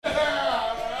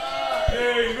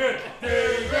David,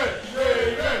 David,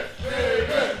 David,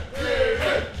 David,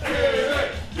 David,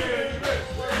 David, David.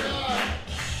 Why not?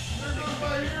 There goes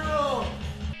my hero.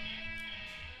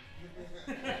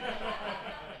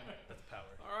 That's power.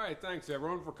 All right, thanks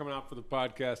everyone for coming out for the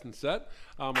podcast and set.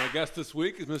 My guest this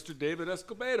week is Mr. David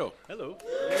Escobedo. Hello.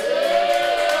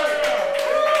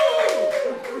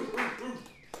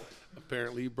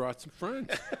 Apparently you brought some friends.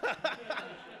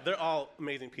 They're all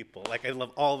amazing people. Like, I love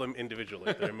all of them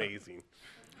individually. They're amazing.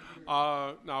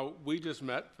 Now, we just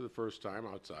met for the first time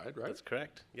outside, right? That's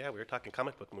correct. Yeah, we were talking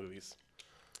comic book movies.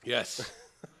 Yes.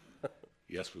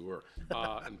 Yes, we were.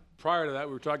 And prior to that,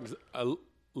 we were talking a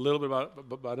little bit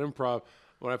about improv.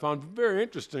 What I found very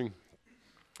interesting,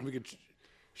 we could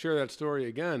share that story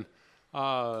again.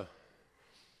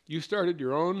 You started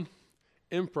your own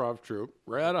improv troupe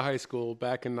right out of high school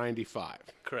back in '95.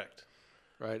 Correct.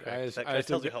 Right. Correct. That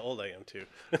tells you how old I am, too.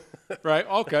 Right.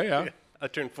 Okay. Yeah. I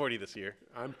turned 40 this year.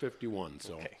 I'm 51,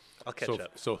 so Okay. I'll catch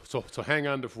up. So hang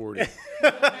on to 40.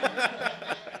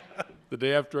 The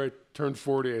day after I turned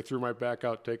 40, I threw my back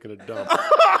out taking a dump.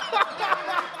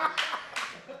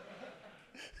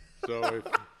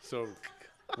 So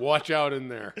watch out in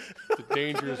there. It's a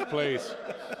dangerous place.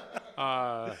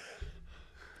 But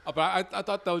I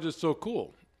thought that was just so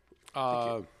cool.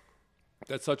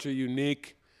 That's such a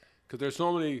unique, because there's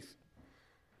so many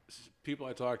people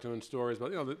I talk to in stories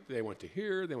about, they went to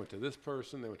here, they went to this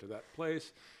person, they went to that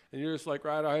place. And you're just like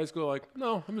right out of high school, like,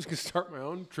 no, I'm just going to start my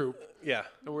own troupe. Yeah.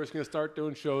 And we're just going to start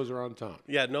doing shows around town.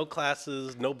 Yeah, no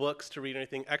classes, no books to read or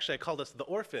anything. Actually, I called us the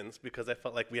orphans because I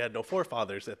felt like we had no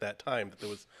forefathers at that time, that there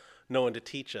was no one to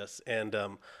teach us. And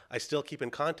I still keep in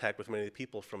contact with many of the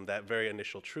people from that very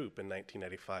initial troupe in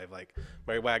 1995, like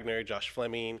Mary Wagner, Josh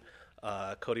Fleming,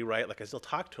 Cody Wright. Like, I still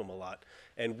talk to them a lot.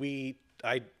 And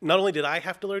not only did I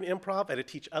have to learn improv, I had to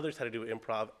teach others how to do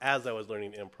improv as I was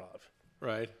learning improv.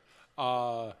 Right.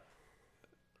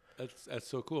 That's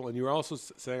so cool. And you were also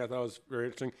saying, I thought it was very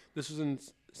interesting, this was in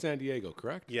San Diego,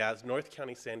 correct? Yeah, it's North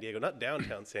County, San Diego. Not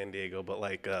downtown San Diego, but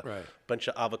like a Right. bunch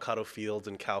of avocado fields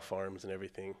and cow farms and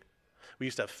everything. We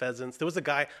used to have pheasants. There was a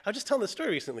guy, I was just telling this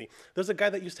story recently. There was a guy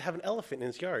that used to have an elephant in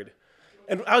his yard.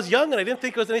 And I was young and I didn't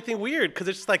think it was anything weird because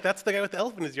it's just like, that's the guy with the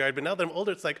elephant in his yard. But now that I'm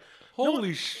older, it's like,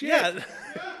 Holy shit. yeah.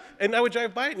 And I would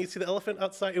drive by it and you'd see the elephant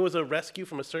outside. It was a rescue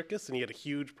from a circus and he had a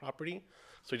huge property.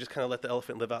 So he just kind of let the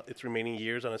elephant live out its remaining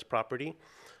years on his property.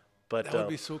 But That would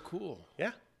be so cool.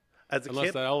 yeah. As a Unless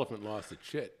kid, that elephant lost its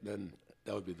shit, then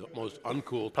that would be the most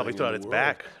uncool probably thing throw in out the its world.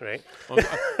 back, right?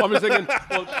 I'm just thinking,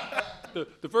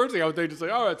 the first thing I would think is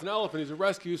like, oh, it's an elephant. He's a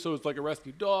rescue, so it's like a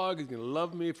rescue dog. He's going to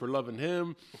love me for loving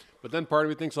him. But then part of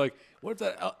me thinks like, what if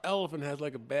that elephant has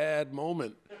like a bad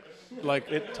moment? Like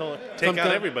Take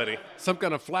out everybody. Some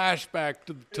kind of flashback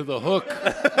to the hook.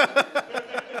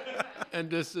 And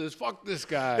just says, fuck this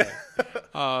guy.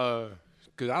 Because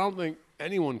I don't think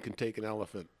anyone can take an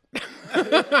elephant.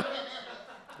 I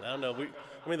don't know.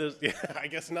 I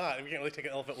guess not. We can't really take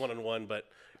an elephant one-on-one, but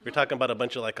if you're talking about a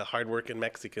bunch of like a hard-working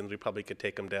Mexicans, we probably could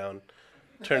take them down,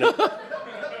 turn them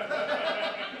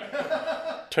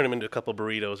into a couple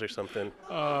burritos or something.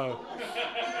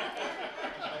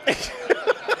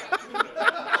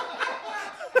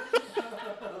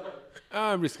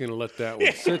 I'm just going to let that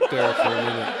one sit there for a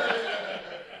minute.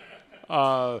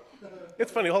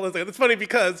 It's funny. Hold on a second. It's funny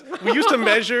because we used to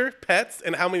measure pets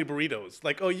and how many burritos.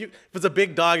 Like, if it's a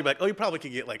big dog, you'd be like, oh, you probably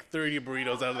could get like 30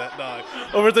 burritos out of that dog.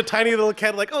 Or if it's a tiny little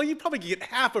cat, like, oh, you probably could get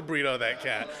half a burrito out of that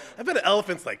cat. I bet an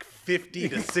elephant's like 50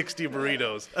 to 60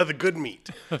 burritos of the good meat,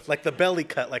 like the belly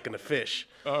cut, like in a fish.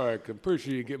 All right, I'm pretty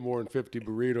sure you get more than 50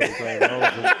 burritos out of an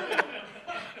elephant.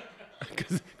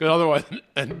 Because otherwise,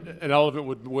 an elephant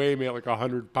would weigh me at like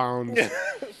 100 pounds. A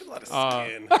lot of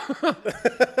skin.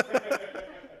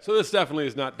 So this definitely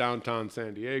is not downtown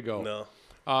San Diego. No.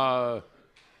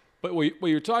 But what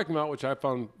you're talking about, which I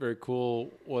found very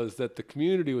cool, was that the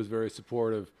community was very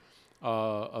supportive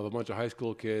of a bunch of high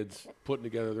school kids putting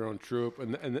together their own troupe,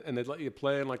 and they'd let you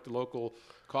play in like the local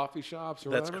coffee shops or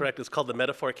That's whatever. correct. It's called the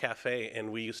Metaphor Cafe,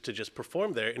 and we used to just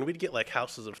perform there, and we'd get like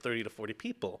houses of 30 to 40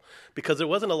 people because there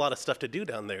wasn't a lot of stuff to do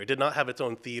down there. It did not have its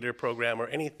own theater program or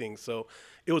anything, so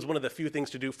it was one of the few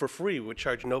things to do for free. We would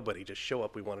charge nobody, just show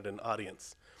up. We wanted an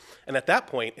audience. And at that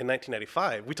point, in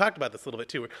 1995, we talked about this a little bit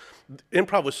too, where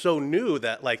improv was so new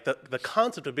that like the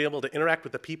concept of being able to interact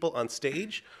with the people on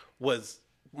stage was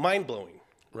mind-blowing.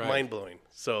 Right. Mind-blowing.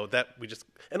 So that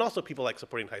and also people like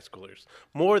supporting high schoolers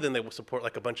more than they will support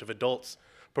like a bunch of adults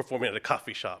performing at a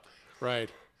coffee shop. Right.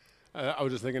 I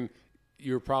was just thinking,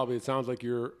 it sounds like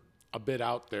you're a bit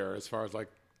out there as far as like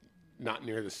not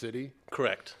near the city.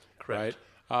 Correct. Right.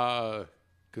 Because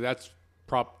that's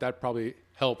that probably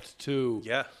helped too.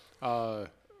 Yeah. I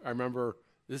remember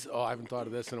this. Oh, I haven't thought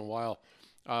of this in a while.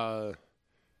 I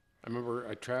remember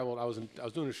I traveled. I was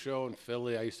doing a show in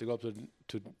Philly. I used to go up to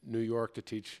New York to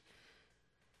teach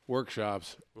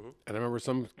workshops, and I remember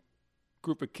some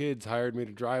group of kids hired me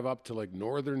to drive up to like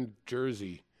northern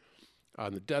Jersey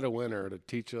in the dead of winter to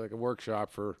teach like a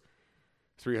workshop for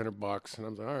 $300, and I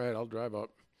was like, all right, I'll drive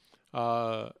up.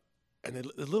 And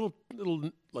the little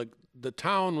like the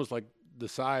town was like the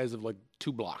size of like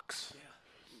 2 blocks,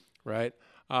 right?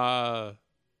 And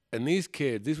these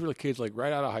were the kids like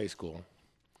right out of high school,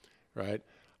 right?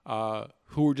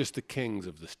 Who were just the kings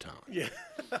of this town, Yeah.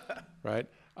 right?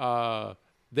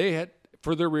 They had,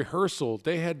 for their rehearsal,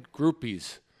 they had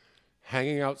groupies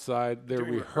hanging outside their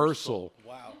rehearsal.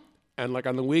 Wow. And like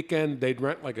on the weekend, they'd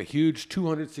rent like a huge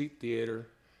 200-seat theater,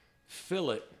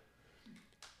 fill it,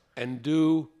 and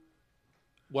do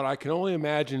what I can only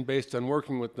imagine based on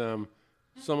working with them,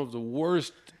 some of the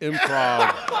worst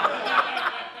improv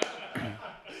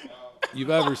you've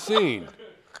ever seen.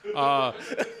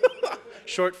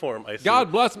 Short form, I see. God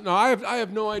bless them. No, I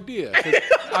have no idea. 'Cause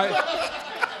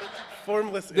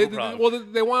Formless They,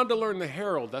 improv. they wanted to learn the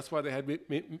Herald. That's why they had me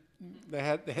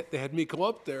go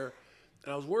up there,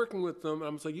 and I was working with them. And I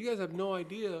was like, "You guys have no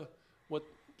idea what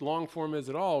long form is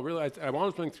at all." Really, I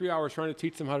was spending 3 hours trying to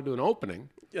teach them how to do an opening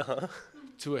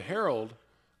to a Herald,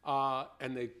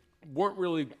 and they weren't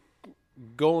really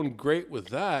going great with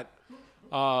that.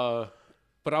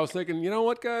 But I was thinking, you know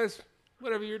what, guys?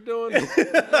 Whatever you're doing,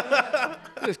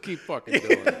 just keep fucking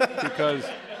doing it because.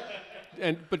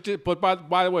 But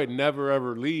by the way, never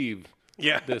ever leave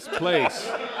this place.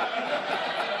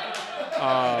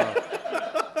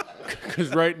 Because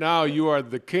right now you are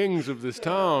the kings of this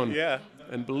town. Yeah.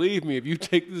 And believe me, if you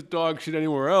take this dog shit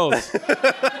anywhere else,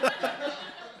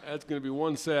 that's going to be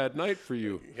one sad night for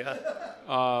you. Yeah.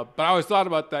 But I always thought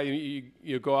about that.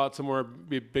 You go out somewhere,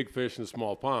 be a big fish in a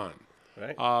small pond.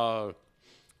 Right.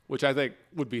 Which I think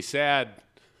would be sad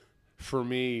for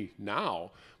me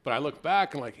now. But I look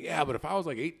back and like, yeah, but if I was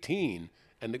like 18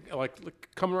 and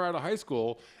coming right out of high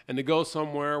school and to go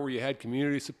somewhere where you had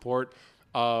community support,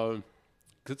 because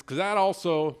that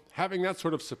also, having that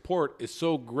sort of support is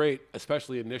so great,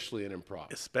 especially initially in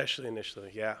improv. Especially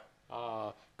initially, yeah.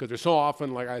 Because there's so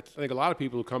often, like I think a lot of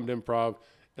people who come to improv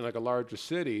in like a larger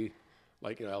city,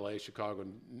 like LA, Chicago,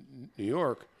 New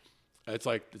York, it's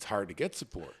like it's hard to get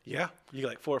support. Yeah. You get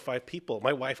like 4 or 5 people.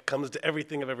 My wife comes to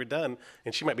everything I've ever done,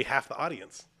 and she might be half the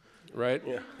audience. Right?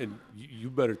 Yeah. And you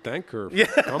better thank her for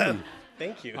coming.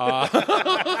 Thank you.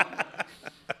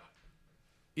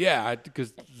 Yeah,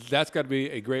 because that's got to be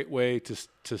a great way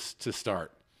to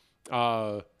start.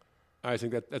 I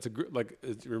think that's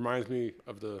it reminds me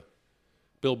of the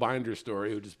Bill Binder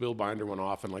story. Bill Binder went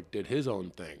off and like did his own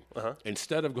thing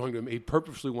instead of going to. He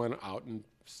purposely went out and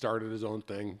started his own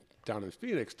thing down in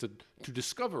Phoenix to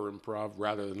discover improv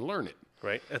rather than learn it.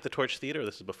 Right at the Torch Theater.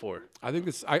 This is before. I think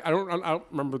this. I don't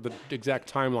remember the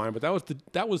exact timeline, but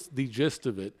that was the gist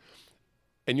of it.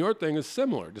 And your thing is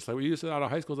similar. Just like when you said out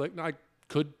of high school, it's like no, I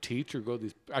could teach or go to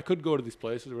these. I could go to these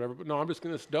places or whatever, but no, I'm just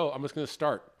gonna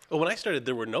start. Well, when I started,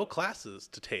 there were no classes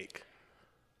to take.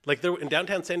 Like in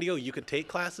downtown San Diego, you could take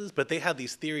classes, but they had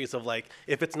these theories of like,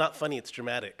 if it's not funny, it's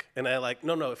dramatic. And I like,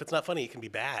 no, if it's not funny, it can be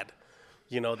bad.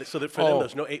 So that for them,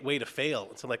 there's no way to fail.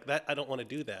 And so like that, I don't want to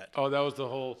do that. Oh, that was the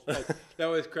whole, that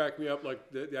always cracked me up.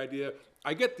 Like the idea,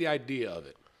 I get the idea of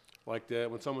it. Like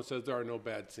when someone says there are no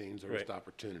bad scenes, there are just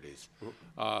opportunities.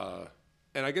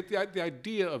 And I get the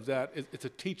idea of that. It's a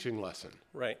teaching lesson.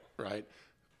 Right. Right.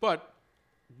 But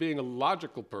being a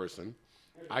logical person,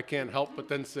 I can't help but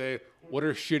then say, what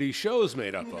are shitty shows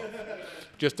made up of?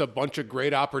 Just a bunch of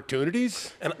great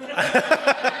opportunities? And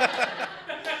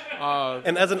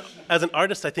as an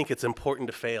artist, I think it's important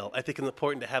to fail. I think it's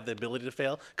important to have the ability to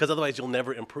fail because otherwise you'll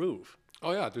never improve.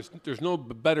 Oh yeah, there's no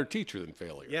better teacher than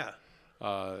failure. Yeah.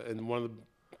 And one of the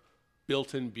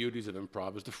built-in beauties of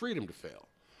improv is the freedom to fail.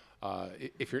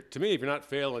 If you're not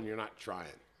failing, you're not trying.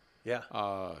 Yeah.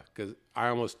 Because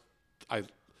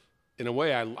in a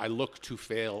way, I look to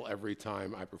fail every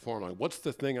time I perform. Like, what's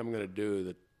the thing I'm going to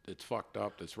do that's fucked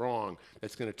up, that's wrong,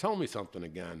 that's going to tell me something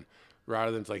again,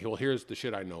 rather than it's like, well, here's the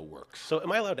shit I know works. So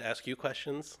am I allowed to ask you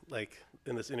questions, like,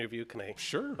 in this interview? Can I?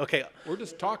 Sure. Okay. We're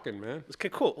just talking, man. Okay,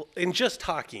 cool. In just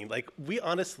talking, like,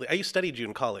 I studied you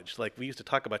in college. Like, we used to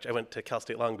talk about you. I went to Cal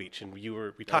State Long Beach, and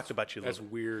we talked about you. That's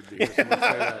weird to hear someone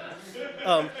say that.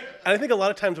 And I think a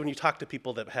lot of times when you talk to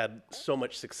people that have had so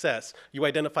much success, you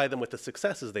identify them with the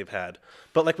successes they've had.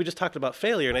 But like we just talked about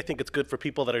failure, and I think it's good for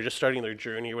people that are just starting their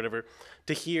journey or whatever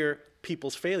to hear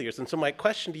people's failures. And so my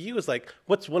question to you is like,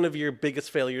 what's one of your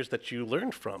biggest failures that you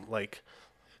learned from, like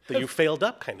that you failed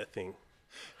up kind of thing?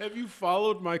 Have you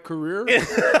followed my career?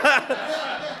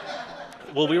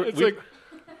 Well, It's like,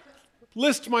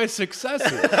 list my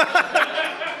successes.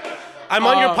 I'm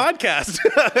on your podcast.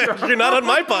 You're not on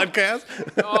my podcast.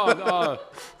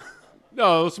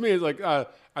 No, to me, it's like, I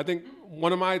think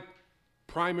one of my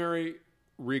primary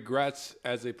regrets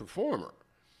as a performer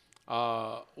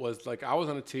was like I was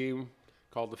on a team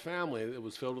called The Family that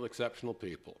was filled with exceptional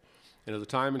people. And there was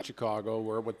a time in Chicago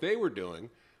where what they were doing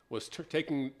was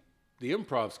taking the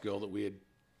improv skill that we had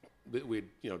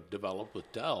developed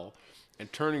with Dell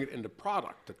and turning it into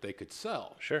product that they could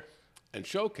sell. Sure. And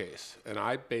showcase. And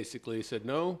I basically said,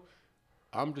 no,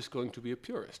 I'm just going to be a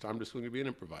purist. I'm just going to be an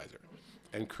improviser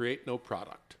and create no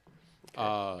product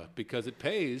because it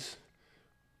pays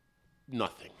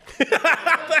nothing.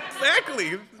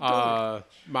 Exactly. I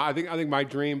think my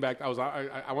dream back, I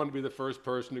wanted to be the first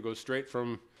person to go straight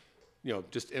from,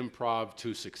 just improv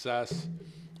to success.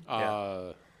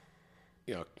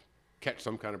 Catch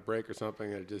some kind of break or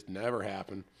something, and it just never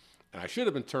happened. And I should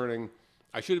have been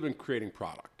creating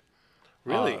product.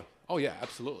 Really? Oh yeah,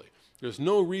 absolutely. There's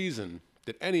no reason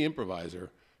that any improviser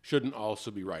shouldn't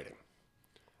also be writing.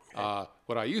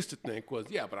 What I used to think was,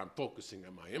 yeah, but I'm focusing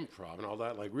on my improv and all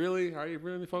that. Like, really? Are you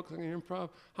really focusing on your improv?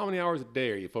 How many hours a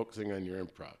day are you focusing on your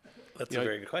improv? That's a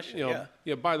very good question.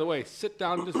 Yeah, by the way, sit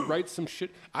down and just write some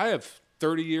shit. I have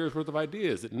 30 years worth of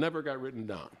ideas that never got written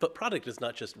down. But product is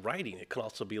not just writing. It can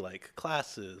also be like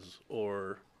classes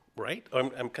or, right?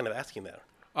 I'm kind of asking that.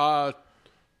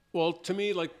 Well, to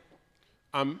me, like,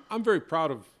 I'm very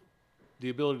proud of the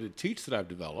ability to teach that I've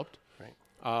developed. Right.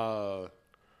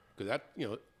 Because that,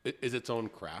 is its own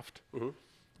craft.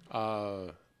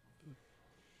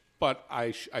 But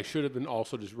I should have been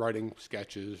also just writing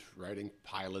sketches, writing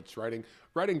pilots, writing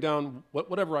down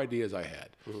whatever ideas I had.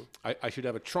 I should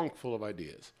have a trunk full of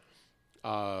ideas.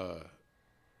 And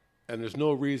there's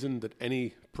no reason that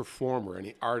any performer,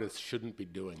 any artist shouldn't be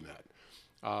doing that.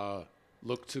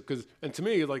 And to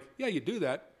me, like, yeah, you do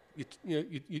that.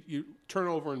 You turn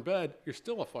over in bed, you're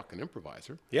still a fucking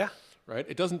improviser. Yeah. Right?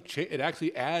 It doesn't change. It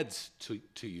actually adds to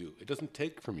you. It doesn't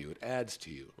take from you. It adds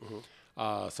to you.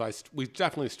 So we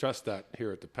definitely stress that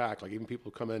here at the PAC. Like, even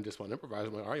people who come in and just want to improvise.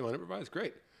 I'm like, all right, you want to improvise?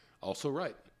 Great. Also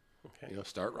write. Okay.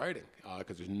 Start writing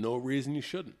because there's no reason you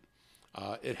shouldn't.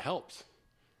 It helps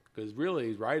because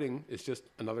really writing is just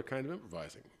another kind of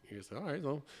improvising. You say, all right,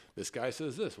 well, this guy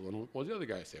says this. Well, what does the other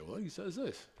guy say? Well, he says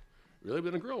this. Really?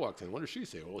 Then a girl walks in. What does she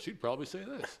say? Well, she'd probably say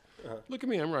this. Look at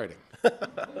me, I'm writing.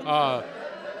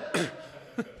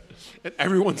 And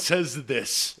everyone says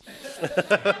this.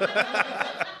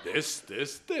 This.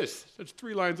 That's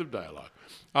 3 lines of dialogue.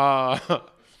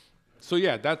 So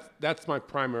yeah, that's my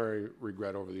primary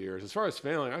regret over the years. As far as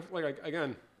failing, I feel like,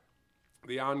 again,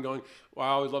 the ongoing, what I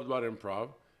always loved about improv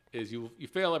is you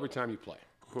fail every time you play.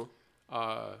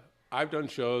 I've done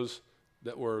shows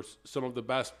that were some of the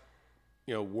best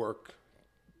work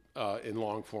in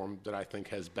long form that I think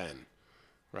has been,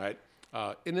 right?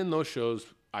 And in those shows,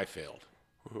 I failed,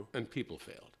 and people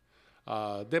failed.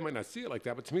 They might not see it like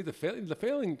that, but to me, the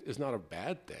failing is not a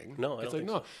bad thing. No, I don't think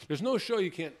so. There's no show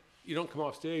you don't come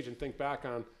off stage and think back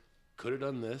on, could have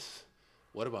done this.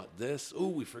 What about this? Ooh,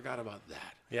 we forgot about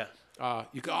that. Yeah.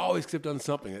 You could always have done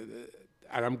something,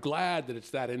 and I'm glad that it's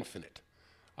that infinite.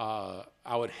 I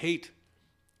would hate.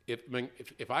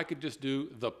 If I could just do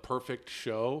the perfect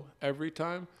show every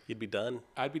time, You'd be done.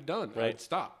 I'd be done. Right. I'd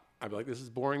stop. I'd be like, this is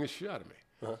boring the shit out of me.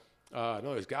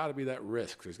 No, there's got to be that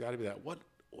risk. There's got to be that. What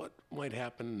might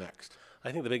happen next?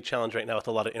 I think the big challenge right now with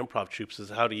a lot of improv troupes is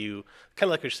how do you, kind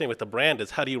of like you're saying with the brand,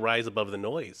 is how do you rise above the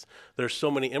noise? There's so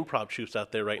many improv troupes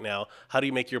out there right now. How do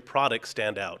you make your product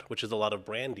stand out, which is a lot of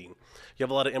branding? You have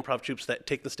a lot of improv troupes that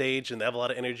take the stage and they have a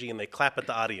lot of energy and they clap at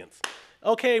the audience.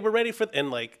 Okay, we're ready for,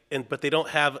 but they don't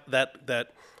have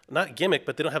that not gimmick,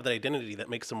 but they don't have that identity that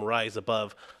makes them rise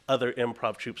above other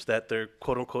improv troupes that they're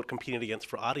quote unquote competing against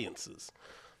for audiences.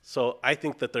 So I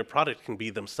think that their product can be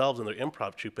themselves and their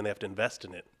improv troupe, and they have to invest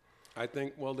in it. I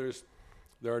think, well,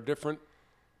 there are different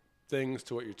things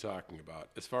to what you're talking about.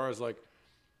 As far as like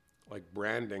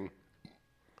branding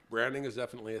is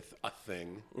definitely a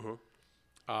thing.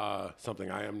 Something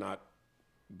I am not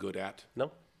good at.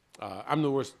 No? I'm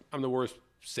the worst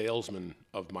salesman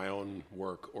of my own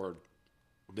work or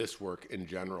this work in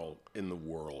general in the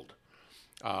world.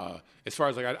 As far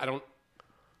as like I don't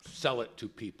sell it to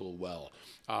people well.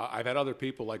 I've had other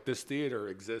people, like this theater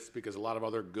exists because a lot of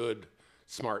other good,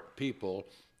 smart people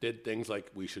did things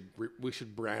like we should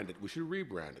brand it, we should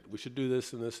rebrand it, we should do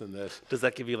this and this and this. Does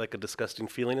that give you like a disgusting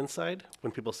feeling inside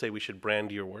when people say we should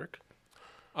brand your work?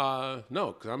 No,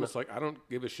 because I'm just like, I don't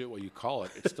give a shit what you call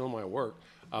it. It's still my work.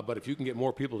 But if you can get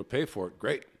more people to pay for it,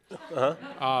 great.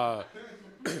 Because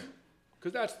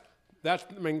that's.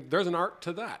 I mean, there's an art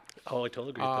to that. Oh, I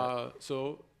totally agree with that.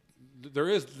 So there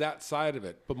is that side of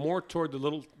it, but more toward the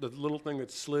little thing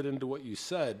that slid into what you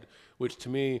said, which to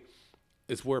me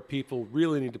is where people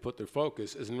really need to put their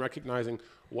focus, is in recognizing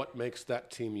what makes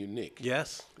that team unique.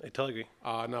 Yes, I totally agree.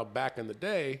 Now, back in the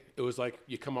day, it was like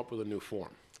you come up with a new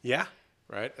form, Yeah.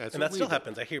 right? That's And what that we still did,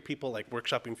 happens. I hear people like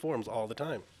workshopping forums all the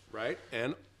time. right?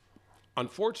 And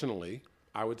unfortunately,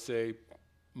 I would say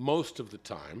most of the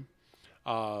time,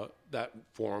 that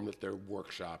form that they're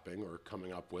workshopping or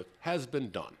coming up with has been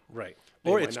done. Right.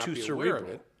 They Or might it's not too be aware of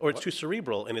cerebral. it. Or it's too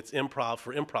cerebral and it's improv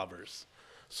for improvers.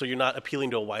 So you're not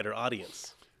appealing to a wider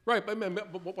audience. Right, but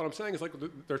what I'm saying is like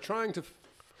they're trying to.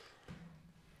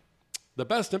 The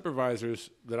best improvisers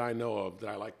that I know of that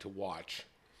I like to watch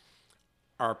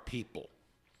are people.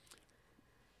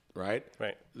 Right?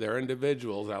 Right. They're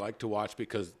individuals I like to watch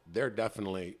because they're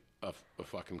definitely a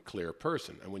fucking clear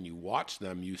person. And when you watch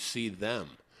them, you see them.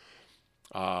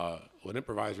 What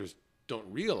improvisers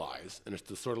don't realize, and it's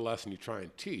the sort of lesson you try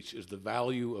and teach, is the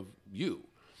value of you.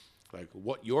 Like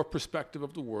what your perspective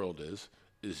of the world is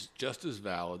just as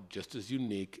valid, just as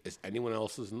unique as anyone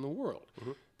else's in the world.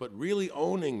 Mm-hmm. But really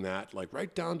owning that, like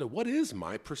right down to what is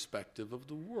my perspective of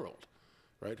the world,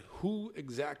 right? Who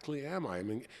exactly am I? I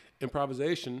mean,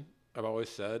 improvisation, I've always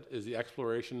said, is the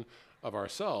exploration of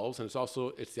ourselves, and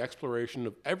it's the exploration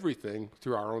of everything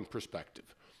through our own perspective.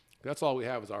 That's all we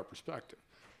have is our perspective.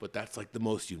 But that's like the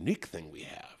most unique thing we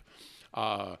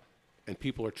have. And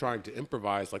people are trying to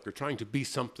improvise like they're trying to be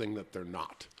something that they're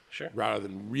not. Sure. Rather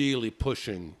than really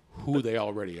pushing who they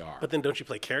already are. But then don't you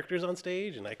play characters on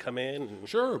stage and I come in and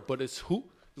Sure, but it's who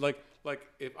like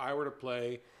if I were to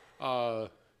play an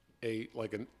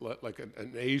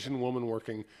Asian woman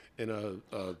working in a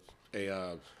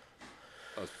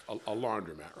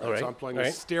laundromat, right? All right, So I'm playing all a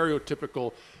right.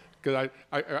 stereotypical, because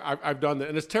I've done that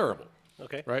and it's terrible.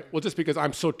 Okay. Right. Well, just because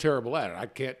I'm so terrible at it, I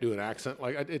can't do an accent.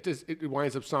 Like it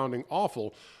winds up sounding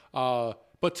awful.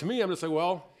 But to me, I'm just like,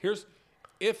 well,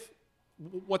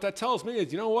 what that tells me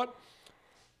is, you know what?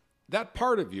 That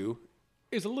part of you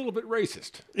is a little bit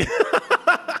racist.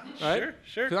 Right?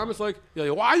 Sure. Because I'm just like,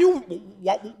 why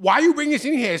are you bringing this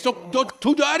in here? It's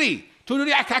too dirty. Too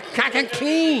dirty. I can't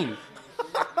clean.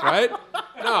 Right?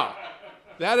 No.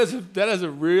 That is a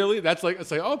really, that's like,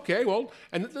 it's like, okay, well,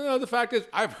 and the fact is,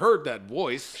 I've heard that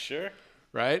voice. Sure.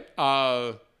 Right?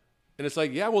 And it's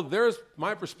like, yeah, well, there's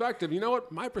my perspective. You know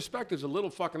what? My perspective's a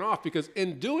little fucking off, because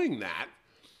in doing that,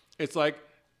 it's like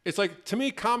to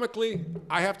me, comically,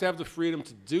 I have to have the freedom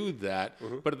to do that.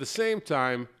 Mm-hmm. But at the same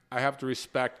time, I have to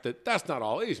respect that that's not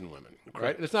all Asian women,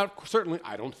 right? It's not, certainly,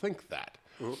 I don't think that.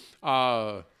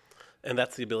 Mm-hmm. And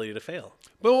that's the ability to fail.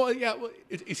 But well, yeah,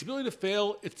 it's the ability to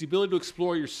fail. It's the ability to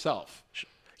explore yourself.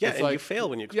 Yeah, It's and like, you fail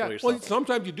when you explore yourself. Well,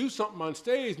 sometimes you do something on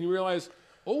stage and you realize,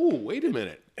 oh, wait a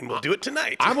minute. And we'll do it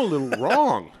tonight. I'm a little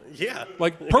wrong. Yeah.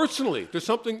 Like, personally, there's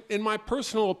something in my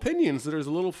personal opinions that is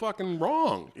a little fucking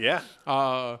wrong. Yeah.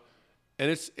 And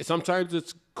it's sometimes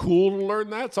it's cool to learn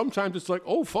that. Sometimes it's like,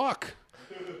 oh, fuck.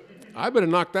 I better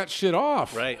knock that shit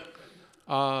off. Right.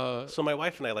 So my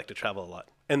wife and I like to travel a lot.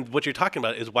 And what you're talking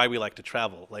about is why we like to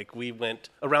travel. Like, we went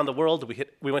around the world.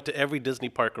 We went to every Disney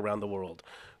park around the world.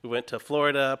 We went to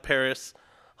Florida, Paris,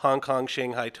 Hong Kong,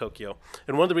 Shanghai, Tokyo.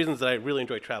 And one of the reasons that I really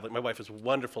enjoy traveling, my wife is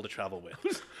wonderful to travel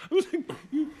with.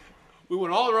 We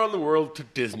went all around the world to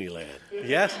Disneyland.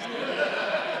 Yes.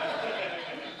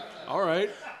 All right.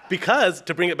 Because,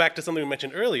 to bring it back to something we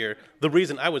mentioned earlier, the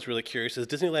reason I was really curious is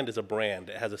Disneyland is a brand.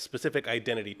 It has a specific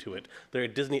identity to it. There are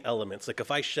Disney elements. Like,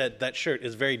 if I shed that shirt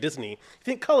is very Disney, you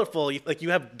think colorful, you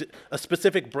have a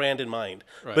specific brand in mind.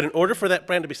 Right. But in order for that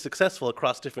brand to be successful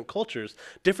across different cultures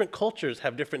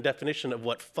have different definition of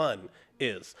what fun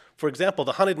is. For example,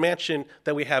 the Haunted Mansion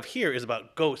that we have here is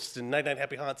about ghosts and Night Night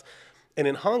Happy Haunts. And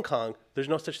in Hong Kong, there's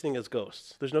no such thing as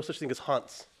ghosts. There's no such thing as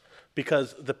haunts.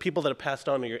 Because the people that have passed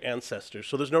on are your ancestors.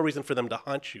 So there's no reason for them to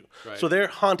haunt you. Right. So their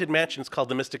haunted mansion is called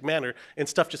the Mystic Manor, and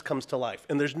stuff just comes to life.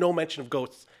 And there's no mention of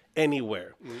ghosts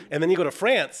anywhere. Mm-hmm. And then you go to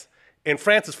France, and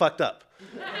France is fucked up.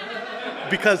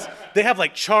 Because they have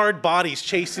like charred bodies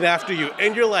chasing after you.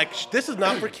 And you're like, this is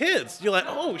not for kids. You're like,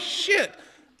 oh shit.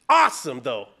 Awesome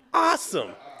though.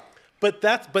 Awesome. But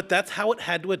that's how it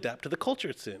had to adapt to the culture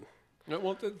it's in.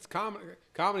 Well, it's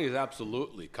comedy is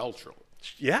absolutely cultural.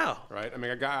 Yeah. Right? I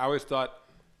mean, I always thought,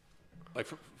 like,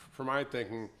 for my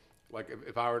thinking, like,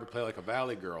 if I were to play, like, a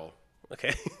Valley Girl,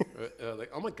 Okay. like,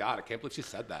 oh, my God, I can't believe she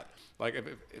said that. Like,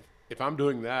 if I'm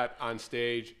doing that on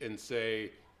stage in,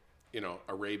 say,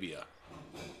 Arabia,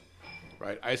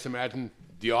 right? I just imagine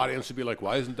the audience would be like,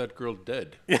 "Why isn't that girl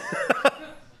dead?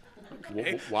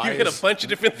 Why You get a bunch of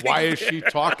different things. Why is she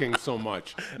talking so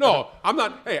much?" No, I'm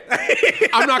not. Hey,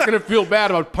 I'm not going to feel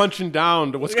bad about punching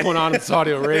down to what's going on in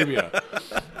Saudi Arabia.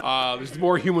 There's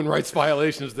more human rights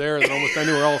violations there than almost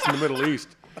anywhere else in the Middle East.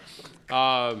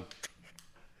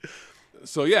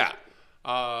 So yeah.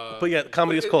 But yeah,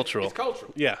 comedy is cultural. It's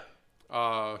cultural. Yeah.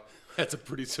 That's a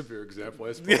pretty severe example,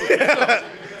 I suppose.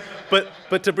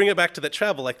 But to bring it back to that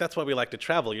travel, like that's why we like to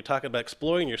travel. You're talking about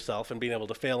exploring yourself and being able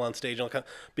to fail on stage, and all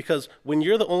because when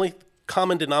you're the only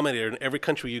common denominator in every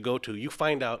country you go to, you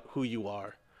find out who you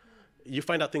are. You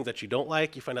find out things that you don't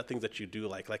like. You find out things that you do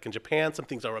like. Like in Japan, some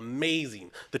things are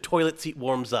amazing. The toilet seat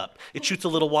warms up. It shoots a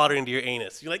little water into your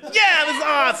anus. You're like, yeah, this is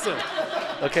awesome.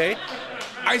 Okay?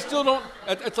 I still don't.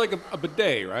 It's like a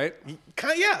bidet, right?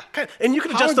 Yeah. And you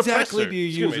can How adjust the exactly pressure. do you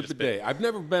Excuse use me, a just bidet? I've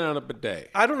never been on a bidet.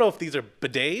 I don't know if these are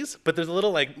bidets, but there's a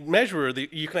little like measurer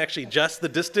that you can actually adjust the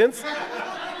distance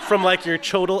from like your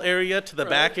chodal area to the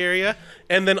back area,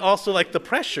 and then also like the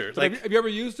pressure. Like, Have you ever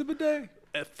used a bidet?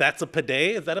 if that's a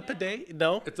bidet, is that a bidet?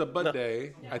 No, It's a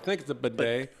bidet. I think it's a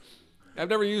bidet. I've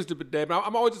never used a bidet, but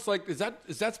I'm always just like, is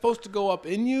that supposed to go up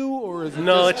in you, or is it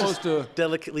No, just it's supposed just to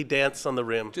delicately dance on the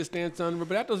rim. just dance on? But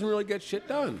that doesn't really get shit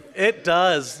done. It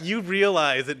does. You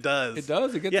realize it does. It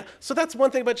does? It gets- Yeah. So that's one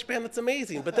thing about Japan that's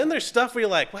amazing. But then there's stuff where you're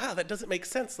like, wow, that doesn't make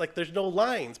sense. Like there's no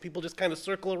lines. People just kind of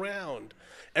circle around.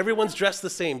 Everyone's dressed the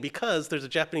same because there's a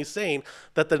Japanese saying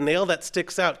that the nail that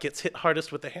sticks out gets hit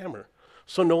hardest with the hammer.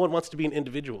 So no one wants to be an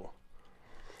individual.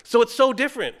 So it's so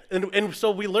different. And so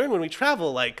we learn when we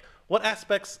travel, like, what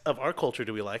aspects of our culture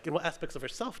do we like and what aspects of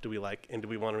ourselves do we like and do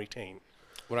we want to retain?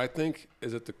 What I think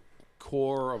is at the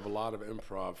core of a lot of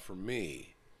improv for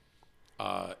me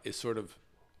is sort of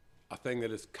a thing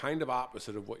that is kind of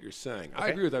opposite of what you're saying. I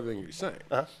agree with everything you're saying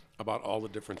about all the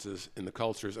differences in the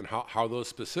cultures and how those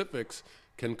specifics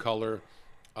can color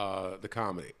the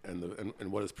comedy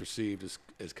and what is perceived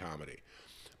as comedy.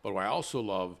 But what I also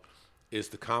love is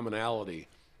the commonality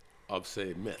of,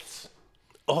 say, myths.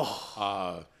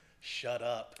 Shut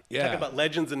up. Yeah. Talking about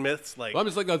legends and myths, like, Well, I'm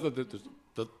just like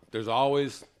there's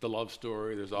always the love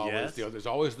story. There's always Yes. there's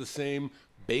always the same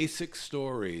basic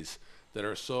stories that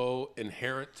are so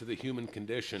inherent to the human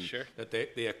condition Sure. that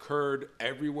they occurred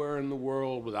everywhere in the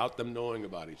world without them knowing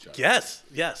about each other. yes,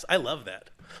 I love that.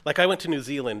 Like I went to New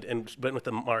Zealand and went with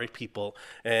the Maori people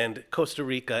and Costa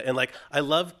Rica, and like I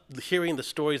love hearing the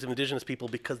stories of indigenous people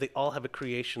because they all have a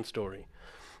creation story.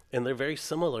 And they're very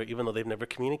similar, even though they've never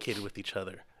communicated with each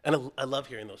other. And I love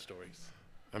hearing those stories.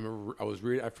 I remember I was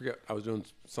reading. I forget. I was doing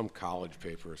some college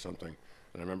paper or something,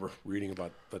 and I remember reading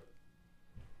about the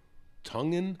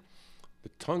Tongan.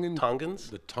 Tongans?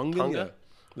 The Tongan. Tonga?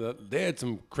 Yeah. They had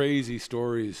some crazy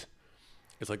stories.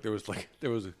 It's like there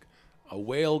was a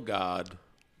whale god,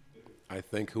 I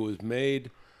think, who was made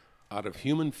out of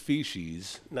human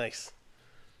feces. Nice.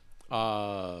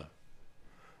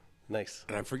 Nice.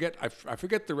 And I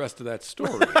forget the rest of that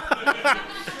story.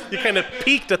 You kind of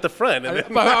peaked at the front. And then,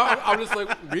 But I'm just like,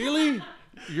 really?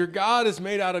 Your God is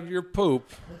made out of your poop.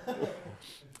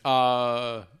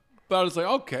 But I was like,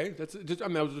 okay, that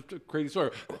was a crazy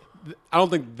story. I don't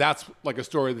think that's like a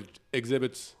story that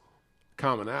exhibits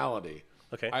commonality.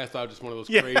 Okay. I thought just one of those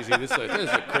crazy. This is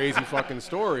a crazy fucking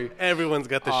story. everyone's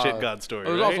got the shit God story,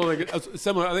 It was right? also like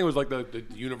similar. I think it was like the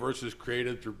universe was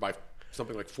created through by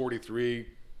something like 43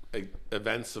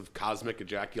 events of cosmic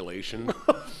ejaculation.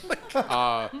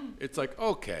 It's like,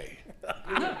 okay,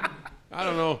 I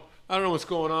don't know what's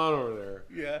going on over there.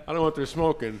 Yeah. I don't know what they're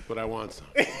smoking, but I want some.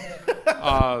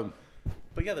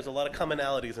 But yeah, there's a lot of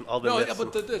commonalities in all the No, myths. yeah,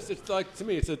 but it's like, to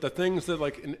me, it's the things that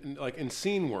like in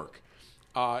scene work.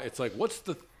 It's like, what's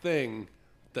the thing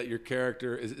that your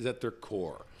character is at their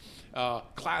core?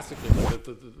 Classically,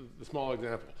 the small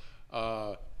example,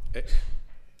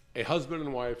 a husband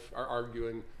and wife are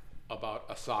arguing about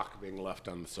a sock being left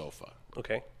on the sofa.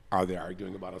 Okay. Are they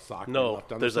arguing about a sock being No,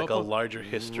 left on there's the like sofa? a larger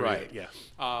history. Right.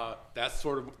 Yeah. That's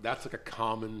like a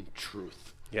common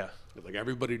truth. Yeah. Like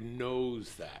everybody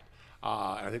knows that.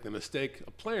 And I think the mistake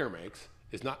a player makes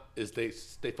is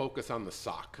they focus on the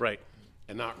sock. Right.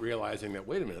 And not realizing that,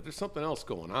 wait a minute, there's something else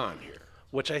going on here.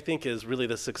 Which I think is really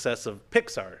the success of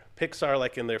Pixar. Pixar,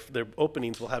 like in their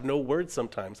openings, will have no words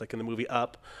sometimes, like in the movie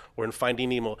Up or in Finding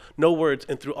Nemo. No words,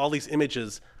 and through all these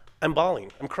images, I'm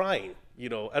bawling, I'm crying. You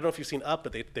know, I don't know if you've seen Up,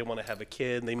 but they want to have a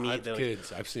kid, and they meet. I've they're like,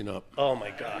 kids. I've seen Up. oh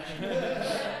my gosh.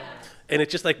 And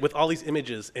it's just like with all these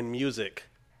images and music,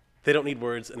 they don't need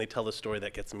words, and they tell a story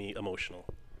that gets me emotional.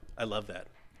 I love that.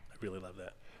 I really love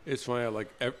that. It's funny. Like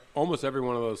almost every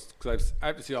one of those, because I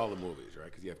have to see all the movies, right?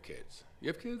 Because you have kids. You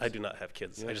have kids? I do not have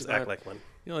kids. Yeah, I just 'cause act like one.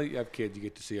 You know, you have kids. You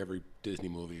get to see every Disney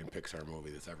movie and Pixar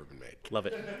movie that's ever been made. Love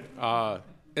it. And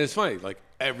it's funny. Like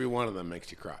every one of them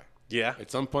makes you cry. Yeah.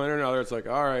 At some point or another, it's like,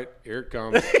 all right, here it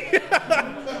comes.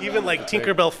 Even like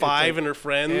Tinkerbell 5 and her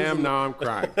friends. Damn, now I'm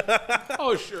crying.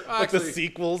 Oh, sure. Like the Actually,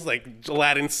 sequels, like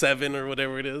Aladdin 7 or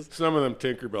whatever it is. some of them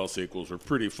Tinkerbell sequels were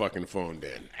pretty fucking phoned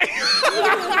in.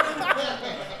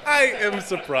 I am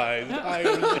surprised. I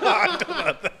am shocked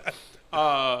about that.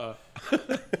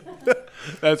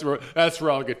 That's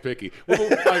where I'll get picky. Well,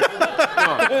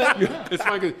 it's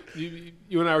funny because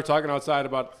you and I were talking outside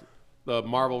about the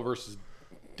Marvel versus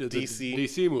the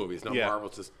DC movies. Now Yeah.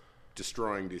 Marvel's just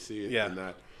destroying DC Yeah. in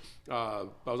that. I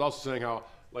was also saying how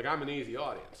like I'm an easy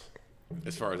audience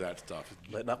as far as that stuff.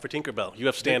 But not for Tinkerbell. You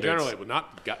have standards. Generally, but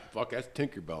not fuck. That's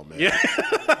Tinkerbell, man. Yeah.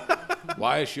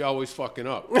 Why is she always fucking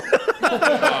up?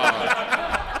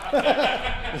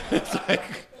 It's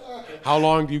like, how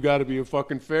long do you got to be a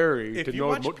fucking fairy If to you know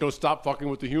watch- don't stop fucking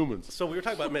with the humans? So we were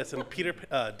talking about myths and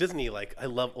Disney. Like I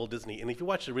love old Disney, and if you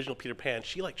watch the original Peter Pan,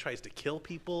 she like tries to kill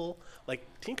people. Like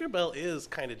Tinkerbell is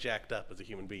kind of jacked up as a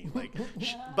human being. Like,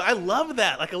 but I love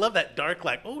that. Like I love that dark.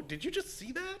 Like, oh, did you just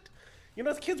see that? You know,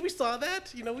 as kids we saw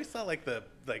that. You know, we saw like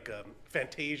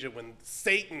Fantasia when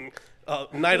Satan,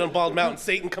 Night on Bald Mountain,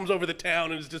 Satan comes over the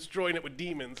town and is destroying it with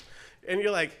demons. And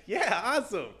you're like, yeah,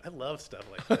 awesome. I love stuff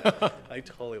like that. I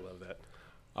totally love that.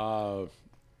 All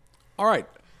right.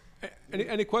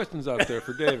 Any questions out there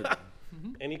for David?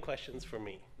 Any questions for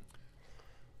me?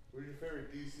 Who's your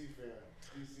favorite DC fan?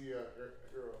 DC hero?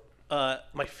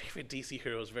 My favorite DC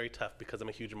hero is very tough because I'm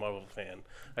a huge Marvel fan.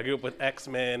 I grew up with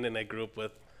X-Men and I grew up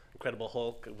with Incredible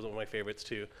Hulk. It was one of my favorites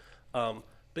too.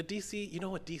 But DC, you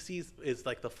know what? DC is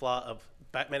like the flaw of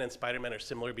Batman and Spider-Man are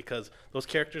similar because those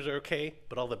characters are okay,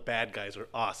 but all the bad guys are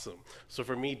awesome. So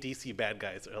for me, DC bad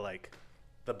guys are like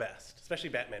the best, especially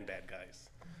Batman bad guys.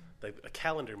 Like a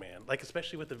Calendar Man, like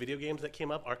especially with the video games that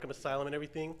came up, Arkham Asylum and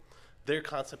everything, their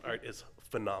concept art is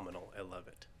phenomenal. I love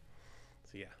it.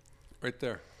 So yeah. Right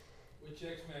there. Which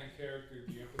X-Men character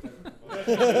do you empathize with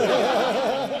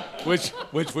the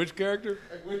most? Which character?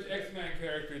 Which X-Men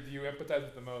character do you empathize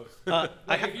with the most? I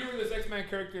If you were this X-Men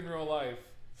character in real life,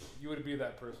 you would be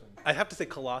that person. I have to say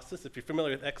Colossus, if you're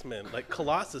familiar with X-Men, like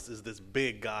Colossus is this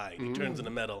big guy. He turns into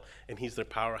metal and he's their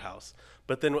powerhouse.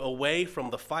 But then away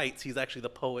from the fights, he's actually the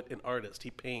poet and artist.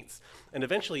 He paints. And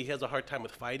eventually he has a hard time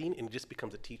with fighting and just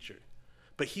becomes a teacher.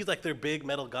 But he's like their big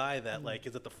metal guy that like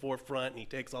is at the forefront and he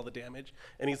takes all the damage.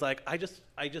 And he's like, I just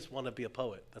want to be a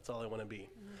poet. That's all I want to be.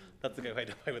 That's the guy who I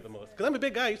identify with the most. Because I'm a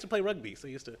big guy. I used to play rugby. So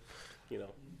I used to, you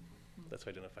know, that's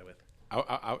who I identify with.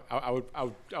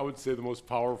 I would say the most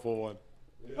powerful one.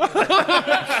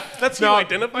 That's who I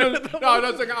identify with the most? No,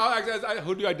 that's like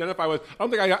who do you identify with? I don't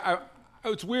think I.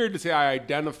 It's weird to say I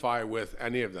identify with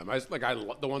any of them. I just like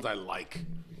the ones I like.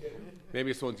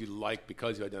 Maybe it's the ones you like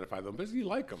because you identify with them, but you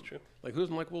like them. True. Like who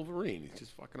doesn't like Wolverine? He's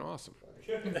just fucking awesome.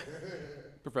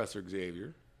 Professor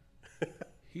Xavier.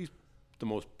 He's the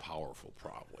most powerful,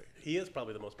 probably. He is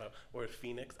probably the most powerful. Or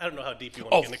Phoenix. I don't know how deep you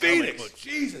want to get into comic books.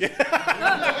 Jesus.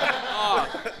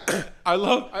 I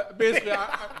love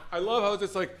how it's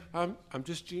just like I'm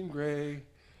just Jean Grey.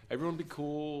 Everyone be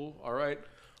cool, all right?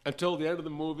 Until the end of the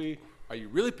movie, are you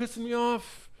really pissing me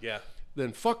off? Yeah.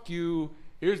 Then fuck you.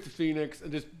 Here's the Phoenix,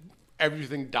 and just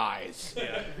everything dies.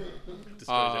 Yeah.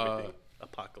 Destroys everything.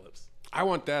 Apocalypse. I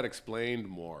want that explained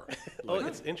more. Oh,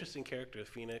 it's an interesting character,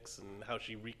 Phoenix, and how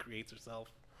she recreates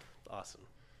herself. Awesome.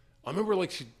 I remember like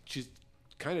she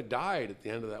kind of died at the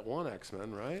end of that one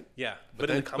X-Men, right? Yeah. But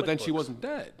in then, the comic but then she books, wasn't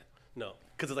dead. No.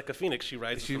 Because it's like a Phoenix. She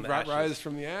rises She from the ashes. rises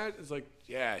from the ash. It's like,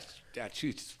 yeah,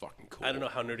 she's just fucking cool. I don't know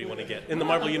how nerdy you want to get. In the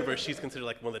Marvel Universe, she's considered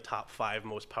like one of the top 5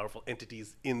 most powerful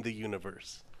entities in the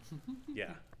universe.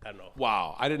 Yeah. I don't know.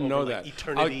 Wow, I didn't Over, know like, that.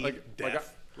 eternity,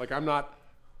 death. I'm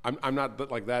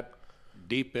not like that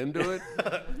deep into it.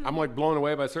 I'm like blown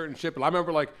away by certain shit. But I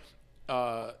remember like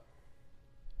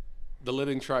the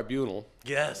Living Tribunal.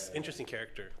 Yes. Interesting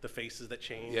character. The faces that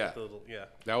change. Yeah. The little, yeah.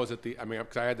 That was at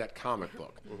because I had that comic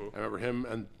book. I remember him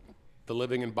and the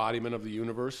living embodiment of the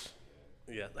universe.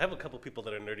 Yeah. I have a couple people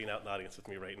that are nerding out in the audience with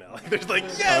me right now. They're like,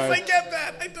 yes, I get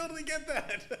that. I totally get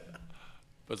that.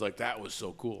 But it's like that was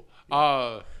so cool.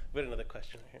 We had another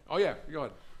question here. Oh yeah, go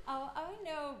ahead. Oh, I want to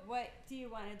know, what do you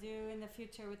want to do in the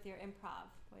future with your improv?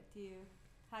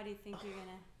 How do you think you're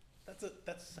gonna?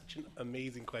 That's such an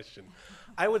amazing question.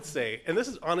 I would say, and this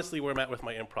is honestly where I'm at with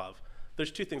my improv.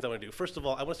 There's 2 things I want to do. First of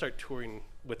all, I want to start touring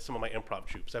with some of my improv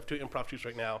troops. I have 2 improv troops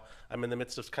right now. I'm in the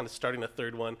midst of kind of starting a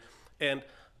 3rd one, and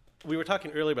we were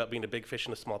talking earlier about being a big fish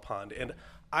in a small pond, and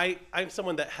I'm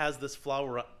someone that has this flaw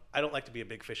where I don't like to be a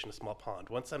big fish in a small pond.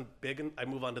 Once I'm big, I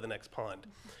move on to the next pond.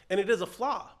 And it is a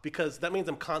flaw because that means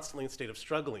I'm constantly in a state of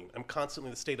struggling. I'm constantly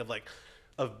in a state of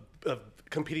of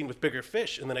competing with bigger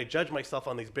fish, and then I judge myself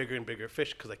on these bigger and bigger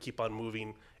fish because I keep on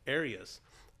moving areas.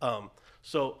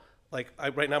 So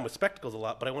right now I'm with Spectacles a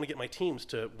lot, but I want to get my teams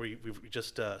to, we've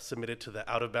just submitted to the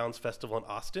Out of Bounds Festival in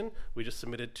Austin. We just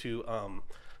submitted to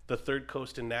the Third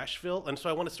Coast in Nashville. And so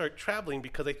I want to start traveling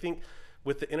because I think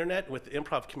with the internet, with the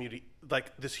improv community,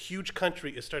 this huge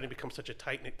country is starting to become such a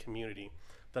tight-knit community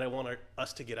that I want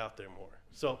us to get out there more.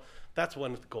 So that's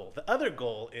one goal. The other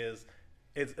goal is,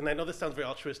 and I know this sounds very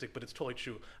altruistic, but it's totally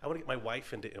true. I want to get my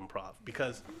wife into improv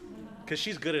because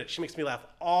she's good at it. She makes me laugh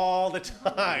all the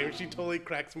time. She totally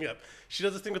cracks me up. She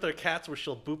does this thing with her cats where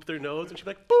she'll boop their nose and she'll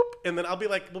be like, boop. And then I'll be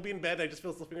like, we'll be in bed and I just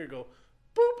feel this little finger go,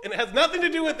 boop, and it has nothing to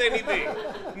do with anything.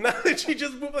 Nothing. She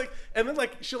just boop and then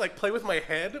she'll play with my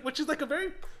head, which is a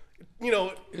very,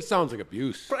 It sounds like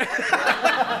abuse.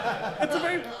 it's a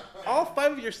very, all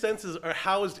 5 of your senses are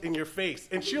housed in your face,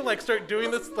 and she'll start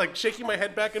doing this, shaking my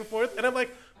head back and forth, and I'm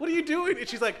like, what are you doing? And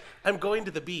she's like, I'm going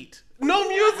to the beat. No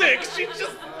music.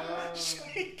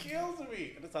 She kills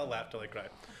me, and I'll laugh till I cry.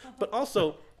 But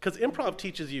also, because improv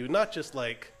teaches you not just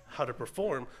how to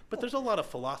perform, but there's a lot of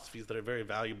philosophies that are very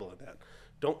valuable in that.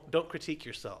 Don't critique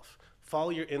yourself. Follow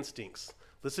your instincts.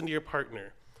 Listen to your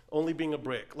partner. Only being a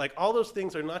brick. All those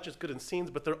things are not just good in scenes,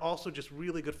 but they're also just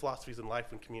really good philosophies in life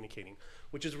when communicating,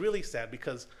 which is really sad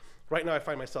because right now I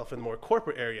find myself in the more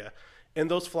corporate area,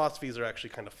 and those philosophies are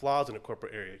actually kind of flaws in a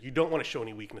corporate area. You don't want to show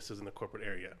any weaknesses in the corporate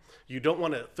area. You don't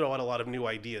want to throw out a lot of new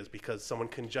ideas because someone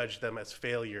can judge them as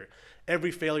failure.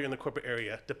 Every failure in the corporate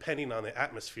area, depending on the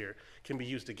atmosphere, can be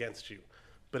used against you.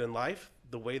 But in life,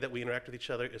 the way that we interact with each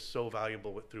other is so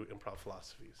valuable through improv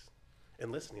philosophies.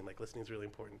 And listening, listening is really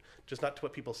important. Just not to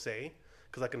what people say,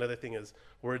 because another thing is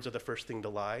words are the first thing to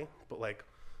lie, but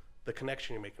the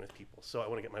connection you're making with people. So I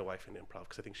want to get my wife into improv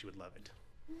because I think she would love it.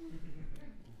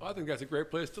 Well, I think that's a great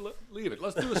place to leave it.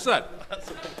 Let's do a set. All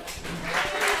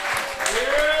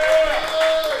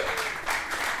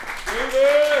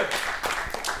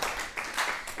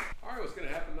right, what's going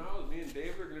to happen now is me and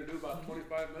Dave are going to do about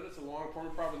 25 minutes of long-form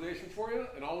improvisation for you,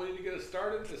 and all we need to get us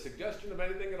started is a suggestion of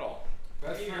anything at all.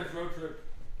 Best friends road trip.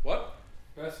 What?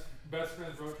 Best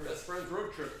friends road trip. Best friends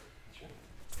road trip.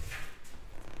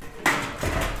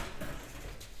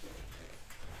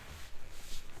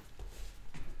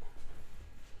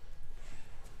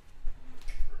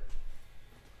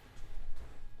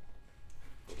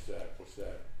 What's that? What's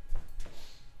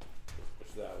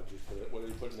that? What are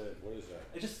you putting in? What is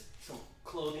that? Just some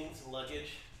clothing, some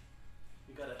luggage.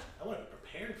 I want to be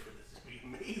prepared for this. It's going to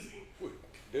be amazing.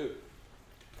 Dude.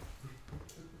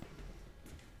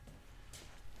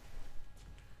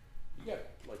 You got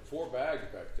 4 bags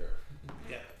back there.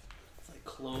 Yeah. It's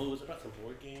clothes. I brought some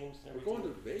board games. And We're going to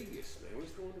Vegas, man. We're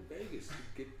going to Vegas to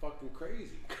get fucking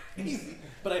crazy. Crazy.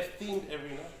 But I've themed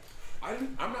every night. I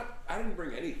didn't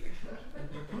bring anything.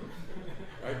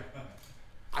 Right?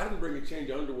 I didn't bring a change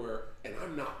of underwear, and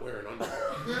I'm not wearing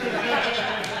underwear.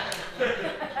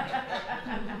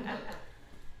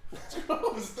 That's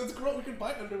gross. That's gross. We can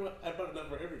buy underwear. I bought enough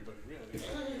for everybody, really.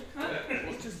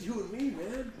 Well, it's just you and me,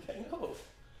 man. I know.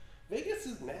 Vegas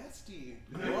is nasty.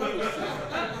 Do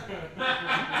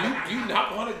you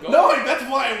not want to go? No, that's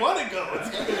why I want to go. It's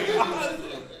going to be awesome.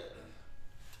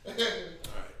 All right.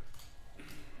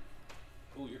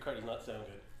 Ooh, your card does not sound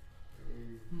good.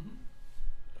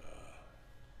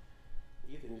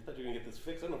 Ethan, you thought you were going to get this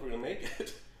fixed? I don't know if we're going to make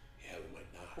it. Yeah, we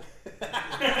might not.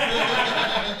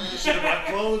 You should have bought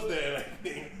clothes then, I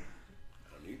think. I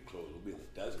don't need clothes. We'll be in the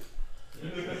desert.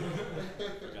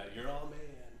 You're all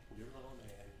man. You're all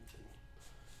man.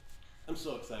 I'm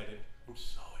so excited. I'm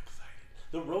so excited.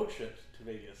 The road trips to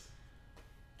Vegas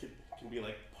can be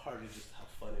part of just how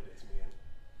fun it is, man.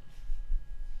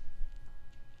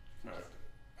 All right.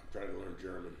 I'm trying to learn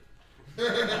German.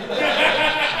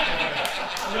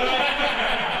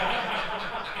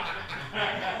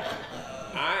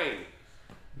 Ein.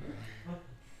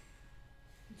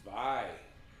 Zwei.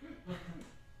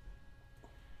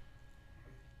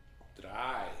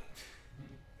 Drei.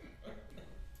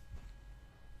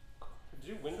 Did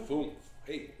you window? Boom.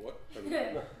 Hey, what? Ein.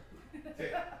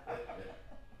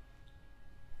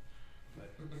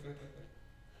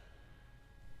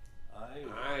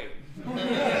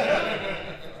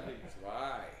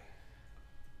 Zwei.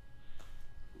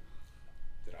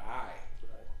 Drei.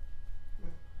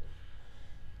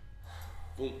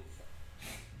 Boom.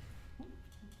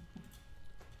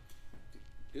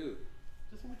 Dude.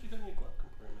 Just see what you got in your glove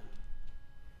compartment.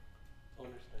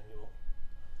 Owner's manual.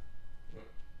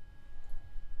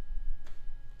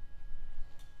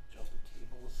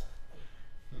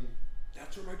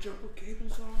 jumper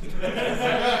cables on?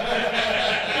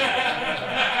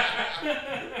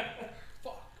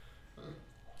 Fuck.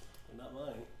 Not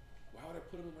mine. Why would I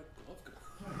put them in my glove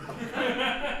compartment? I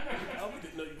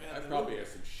didn't know you had I them. probably have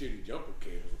some shitty jumper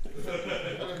cables.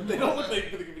 They don't look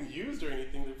like they've been used or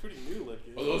anything. They're pretty new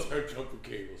looking. Oh, those are jumper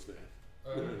cables, man.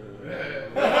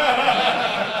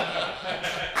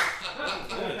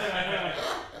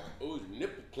 Oh,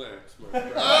 nipple clamps, my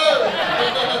friend.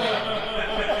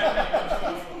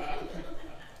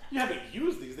 You haven't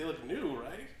used these. They look new,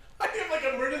 right? I have like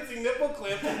emergency nipple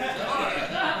clamps in my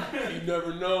car. You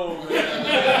never know, man.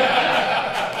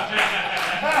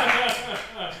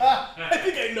 I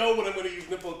think I know when I'm going to use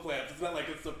nipple clamps. It's not like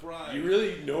a surprise. You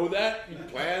really know that? You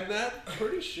planned that?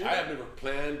 Pretty sure. I have never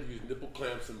planned to use nipple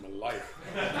clamps in my life.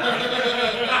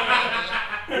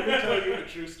 Let me tell you a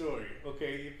true story,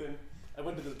 okay, Ethan? I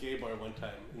went to this gay bar one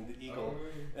time in the Eagle,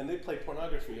 and they play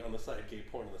pornography on the side, gay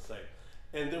porn on the side.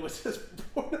 And there was this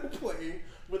porno playing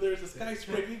where there was this guy,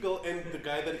 spread eagle, and the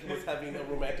guy that he was having a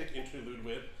romantic interlude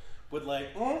with would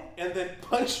like, and then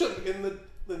punch him in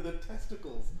the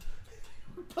testicles.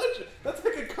 Punch him. That's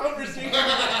like a conversation.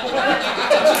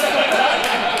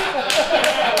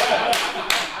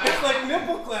 It's like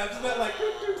nipple clamps, not like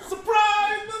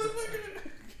surprise, motherfucker.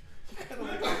 You kinda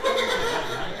like,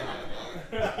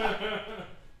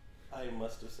 I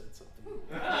must have said something.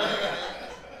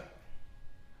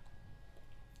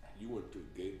 You went to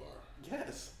a gay bar.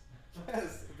 Yes.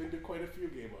 Yes. I've been to quite a few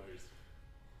gay bars.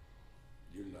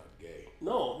 You're not gay.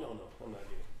 No, I'm not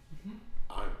gay.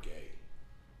 I'm gay.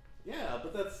 Yeah,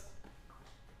 but that's.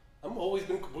 We're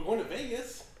going to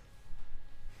Vegas.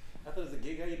 I thought as a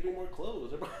gay guy you'd bring more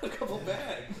clothes. I brought a couple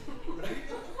bags. Right?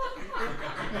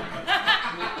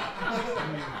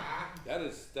 That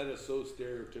is so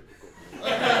stereotypical.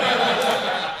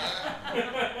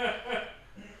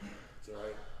 It's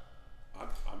alright.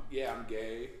 I'm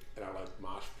gay and I like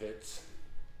mosh pits.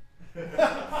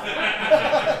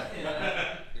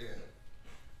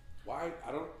 Why?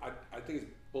 I think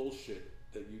it's bullshit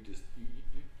that you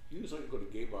just like to go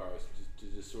to gay bars to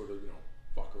just sort of,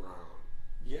 fuck around.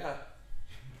 Yeah.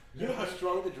 You know how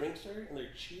strong the drinks are, and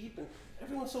they're cheap, and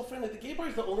everyone's so friendly. The gay bar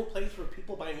is the only place where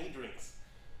people buy me drinks.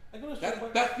 I go to a strip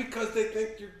bar. That's because they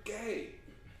think you're gay.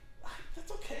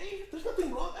 That's okay. There's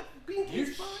nothing wrong. Being gay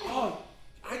is fine. Oh,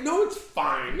 I know it's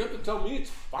fine. You have to tell me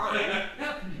it's fine.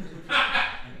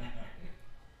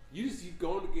 You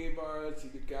go into gay bars, you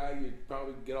get a guy, you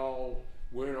probably get all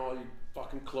wearing all your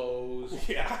fucking clothes.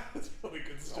 Yeah, that's probably a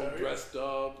good All story. dressed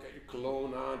up, got your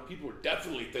cologne on. People are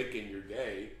definitely thinking you're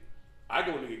gay. I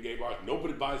go into gay bars,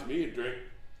 nobody buys me a drink.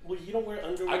 Well, you don't wear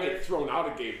underwear. I get thrown out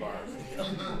of gay bars.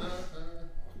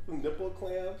 Nipple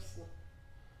clamps.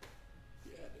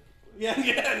 Yeah,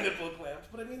 Yeah, nipple clamps.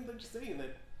 But I mean, they're just saying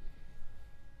that.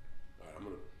 all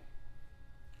right,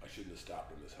 I shouldn't have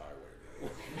stopped on this highway, man.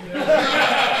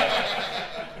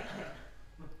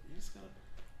 You just gotta.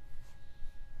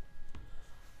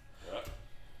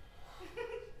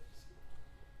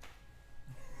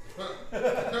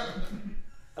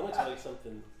 I'm gonna tell you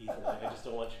something, Ethan. I just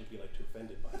don't want you to be like too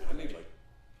offended by it. I need like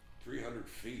 300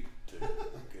 feet to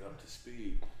get up to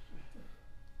speed.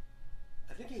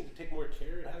 I think you need to take more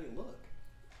care in how you look.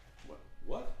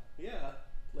 What? Yeah,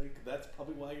 like that's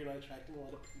probably why you're not attracting a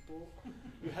lot of people.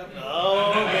 You have.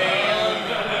 Oh man!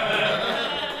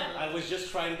 I was just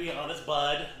trying to be honest,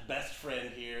 bud. Best friend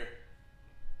here.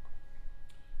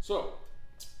 So,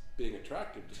 being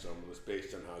attractive to someone is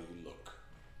based on how you look.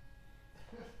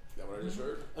 Is that what I just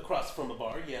heard? Across from a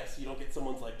bar, yes. You don't get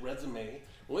someone's like resume.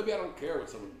 Well, maybe I don't care what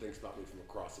someone thinks about me from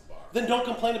across the bar. Then don't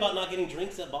complain about not getting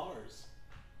drinks at bars.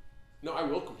 No, I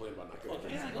will complain about not getting Okay,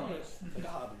 drinks yeah, at go bars. ahead. Like a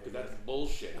hobby. Because that's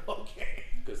bullshit. Okay.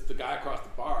 Because the guy across the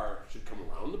bar should come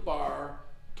around the bar,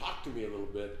 talk to me a little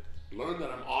bit, learn that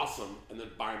I'm awesome, and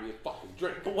then buy me a fucking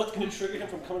drink. But what's going to trigger him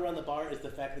from coming around the bar is the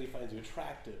fact that he finds you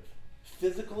attractive.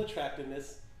 Physical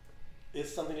attractiveness is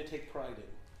something to take pride in.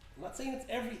 I'm not saying it's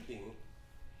everything,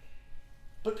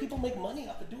 but people make money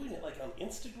off of doing it, like on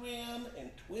Instagram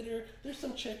and Twitter. There's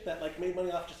some chick that like made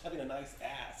money off just having a nice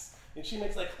ass, and she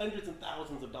makes like hundreds and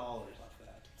thousands of dollars off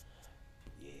that.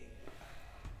 Yeah.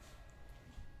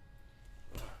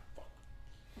 Ah, fuck.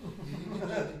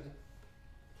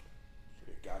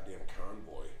 You're a goddamn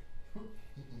convoy.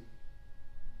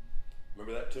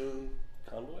 Remember that tune?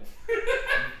 Convoy?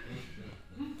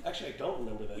 Actually, I don't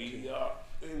remember that. We tune. are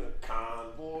in a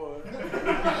convoy.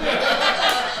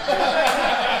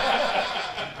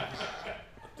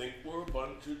 I think we're a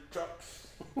bunch of trucks.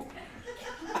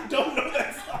 I don't know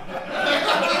that song.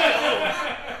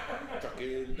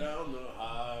 Trucking riding down the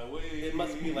highway. It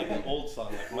must be like an old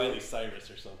song, like Miley Cyrus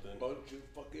or something. Bunch of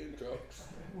fucking trucks.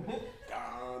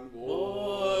 Convoy.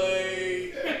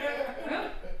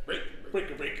 Boy,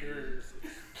 breakers,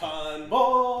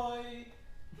 convoy.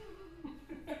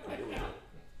 Here we go.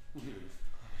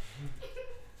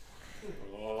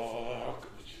 Oh,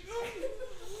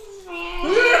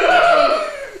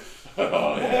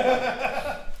 oh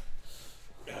yeah.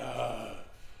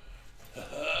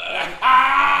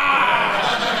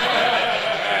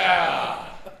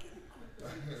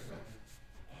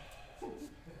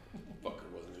 Fucker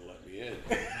wasn't gonna let me in.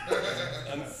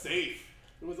 Unsafe.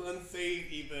 It was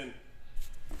unsafe, Ethan.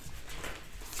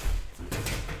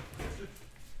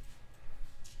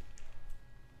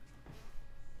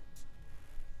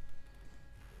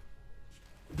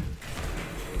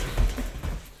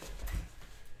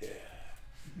 Yeah.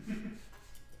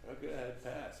 How could I have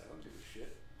passed? I don't give a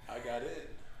shit. I got in.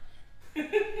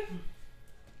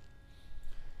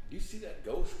 Do you see that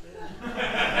ghost, man?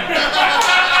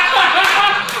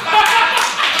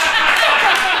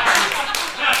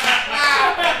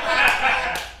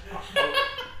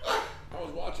 I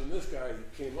was watching this guy as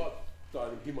he came up,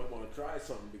 thought he might want to try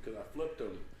something because I flipped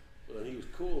him. But then he was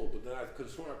cool, but then I could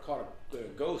have sworn I caught a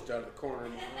ghost out of the corner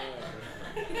of my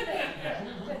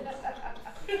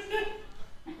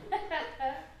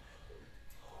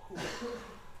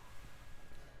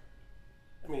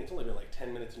I mean, it's only been like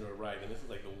 10 minutes into a ride, and this is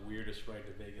like the weirdest ride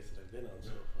to Vegas that I've been on so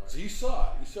far. So you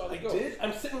saw it. You saw the I ghost. did?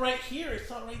 I'm sitting right here. I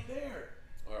saw it right there.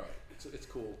 All right. It's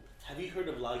cool. Have you heard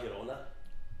of La Llorona?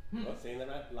 What? Saying that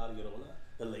right? La Llorona?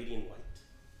 The lady in white.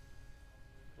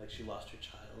 Like she lost her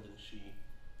child and she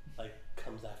like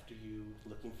comes after you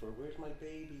looking for, where's my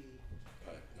baby?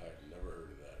 I've never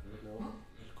heard of that. No? El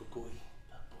Cucuy,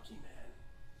 the boogeyman.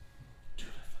 Dude,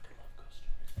 I fucking love ghost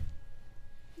stories.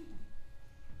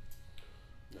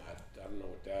 No, I don't know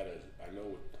what that is. I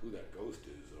know who that ghost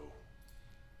is, though.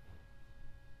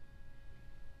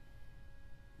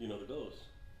 You know the ghost?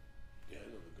 Yeah, I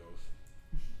know the ghost.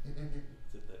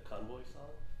 Is it the Convoy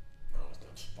song? No, it's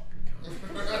not fucking Convoy.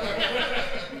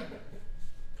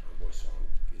 Convoy song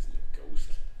isn't a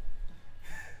ghost.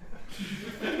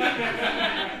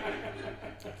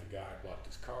 That's the guy I bought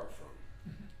this car from.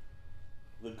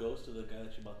 The ghost of the guy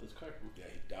that you bought this car from? Yeah,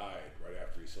 he died right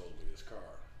after he sold me this car.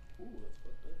 Ooh, that's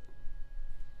fucked up.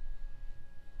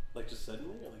 Like just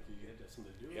suddenly, or like you had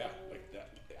something to do with Yeah, it? like that.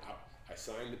 I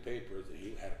signed the papers and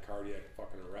he had a cardiac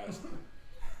fucking arrest.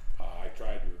 I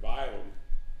tried to revive him,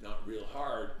 not real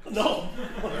hard. No!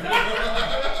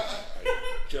 I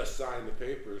just signed the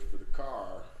papers for the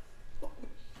car.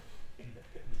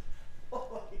 Oh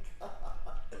my god.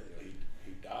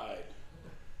 He died.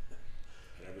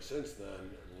 And ever since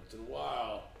then, once in a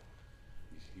while,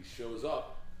 he shows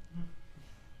up. I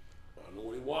don't know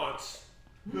what he wants.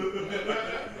 I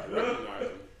recognize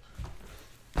him.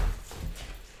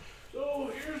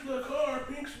 So here's the car,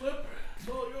 pink slip. It's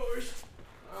all yours.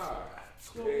 Ah,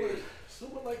 Someone,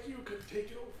 someone like you could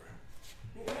take it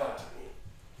over. Yeah.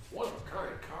 What a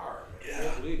kind car, man. I Yeah.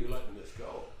 can't believe you're letting this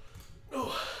go.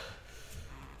 Oh.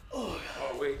 Oh.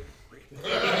 Oh, wait.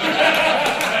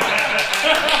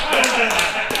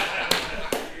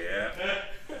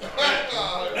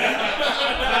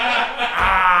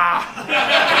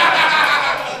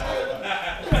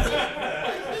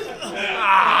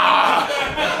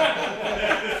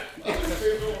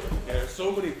 There's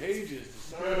so many pages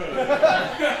to sign.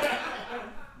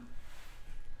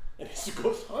 And his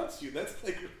ghost haunts you. That's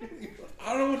like really.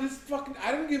 I don't know what this fucking.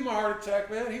 I didn't give him a heart attack,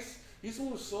 man. He's the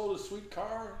one who sold a sweet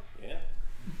car. Yeah.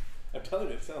 I'm telling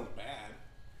you, it sounds bad,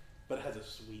 but it has a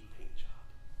sweet paint job.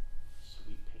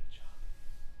 Sweet paint job.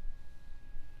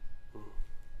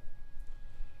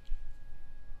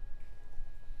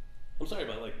 I'm sorry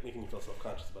about like making you feel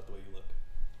self-conscious about the way you look.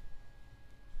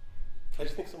 I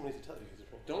just think someone needs to tell you guys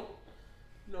are Don't.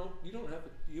 No, you don't have to.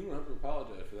 You don't have to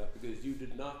apologize for that because you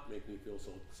did not make me feel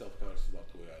so self-conscious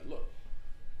about the way I look.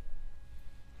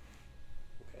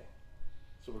 Okay.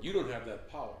 So we're You don't have that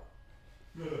power.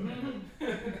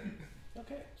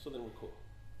 okay. So then we're cool.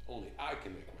 Only I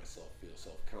can make myself feel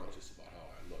self-conscious about how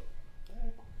I look. All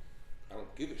right. I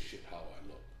don't give a shit how I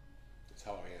look. It's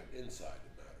how I am inside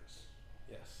that matters.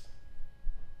 Yes.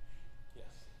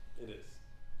 Yes, it is.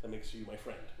 That makes you my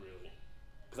friend, really.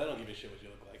 Because I don't give a shit what you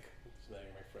look like. So now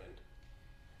you're my friend.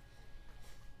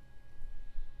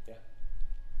 Yeah.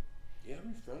 Yeah, I'm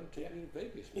your friend. Take me to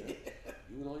Vegas, man.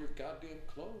 You and all your goddamn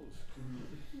clothes.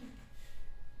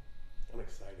 I'm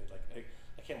excited. Like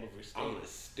I can't believe we're I'm staying. gonna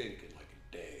stink in like a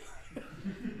day. I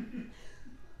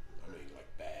mean,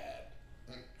 like bad.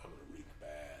 I'm gonna reek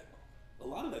bad. A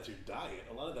lot of that that's your diet.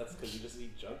 A lot of that's because you just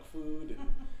eat junk food and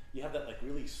you have that like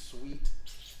really sweet.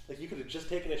 Like you could have just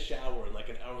taken a shower and like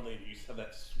an hour later you just have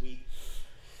that sweet,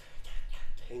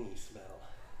 tangy smell.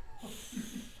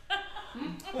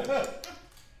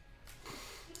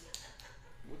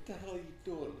 What the hell are you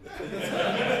doing?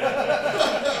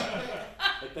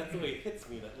 Like that's the way it hits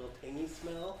me. That little tangy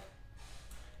smell.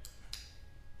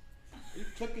 Are you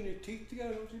clicking your teeth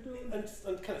together? What you doing?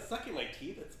 I'm kind of sucking my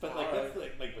teeth. But like that's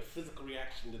like the physical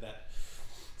reaction to that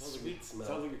sweet smell.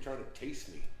 Sounds like you're trying to taste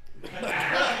me.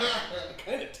 I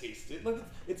kind of taste it. Look,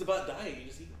 it's about diet. You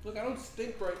just eat. Look, I don't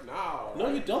stink right now. No,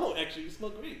 right? you don't. Actually, you smell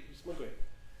great. You smell great.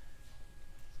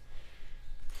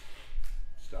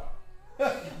 Stop.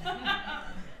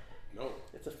 No,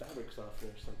 It's a fabric softener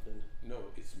or something. no,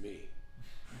 it's me.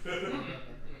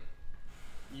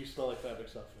 You smell like fabric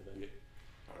softener then. Yeah.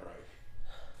 All right.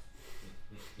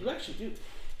 You actually do.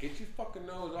 Get your fucking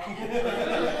nose off.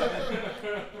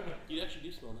 You actually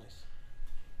do smell nice.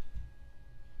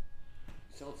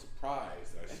 You sound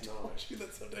surprised that I smell it. you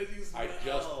that sometimes you smell. I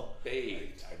just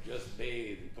bathed. I just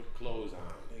bathed and put clothes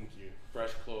on. Thank you.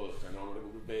 Fresh clothes. I know I'm gonna go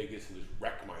to Vegas and just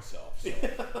wreck myself. So.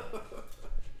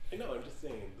 I know. I'm just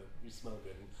saying that you smell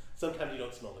good, and sometimes you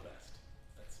don't smell the best.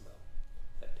 That smell,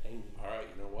 that tangy. All right,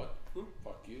 you know what? Hmm?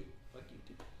 Fuck you. Like you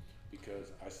do.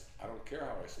 Because I don't care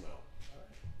how I smell. All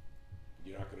right.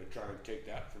 You're not going to try and take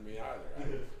that from me either.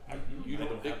 You I don't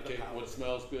don't have the dictate power. what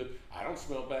smells good. I don't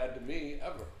smell bad to me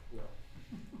ever. No.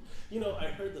 You know, I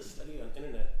heard the study on the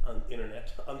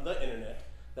internet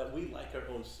that we like our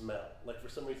own smell. Like for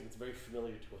some reason, it's very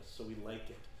familiar to us, so we like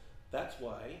it. That's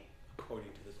why,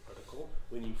 according to this article,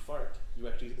 when you fart, you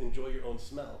actually enjoy your own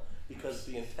smell because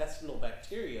the intestinal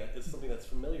bacteria is something that's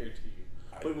familiar to you.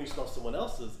 But when you smell someone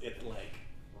else's, it's like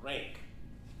rank.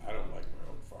 I don't like my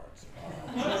own farts at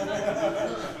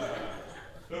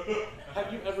all.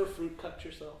 Have you ever fruit cupped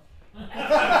yourself? Just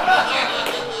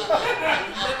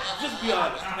be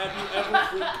honest. Have you ever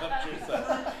fruit cupped yourself?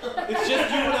 It's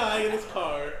just you and I in this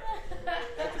car.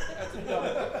 That's a dumb.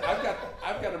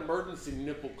 I've got emergency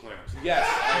nipple clamps. Yes.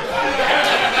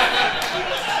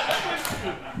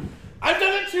 I've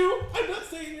done it too. I'm not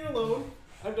saying you're alone.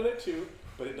 I've done it too.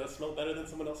 But it does smell better than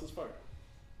someone else's fart.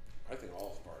 I think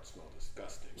all farts smell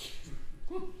disgusting.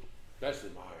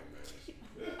 Especially mine,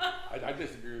 man. I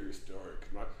disagree with your story.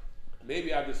 Maybe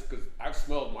because I've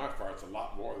smelled my farts a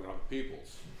lot more than other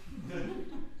people's.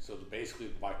 So basically,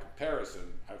 by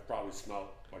comparison, I've probably smelled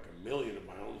like 1 million of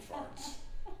my own farts,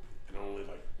 and only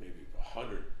like maybe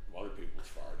 100 of other people's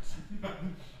farts.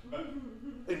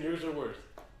 And yours are worse.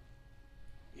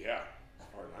 Yeah, as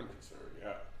far as I'm concerned,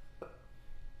 yeah.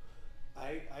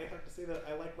 I have to say that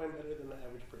I like mine better than the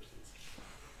average person's.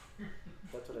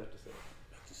 That's what I have to say.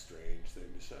 That's a strange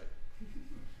thing to say.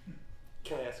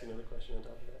 Can I ask you another question on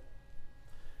top of that?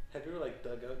 Have you ever like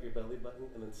dug out your belly button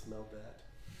and then smelled that?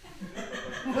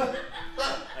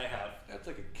 I have. That's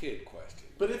like a kid question.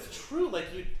 But it's true. Like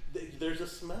there's a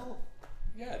smell.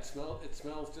 Yeah, it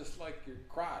smells just like your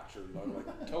crotch or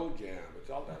like toe jam.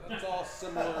 That's all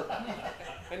similar.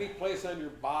 Any place on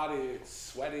your body it's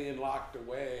sweaty and locked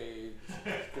away,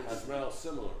 it's gonna smell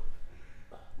similar.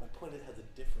 My point is, it has a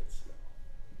different smell.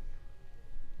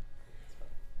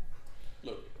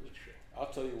 Look, It's true.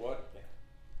 I'll tell you what. Yeah.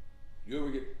 You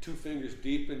ever get 2 fingers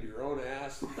deep into your own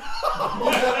ass?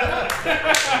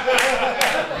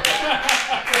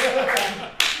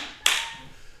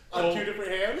 On 2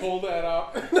 different hands? Pull that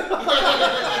out.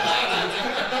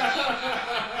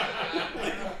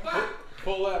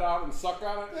 Pull that out and suck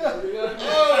on it.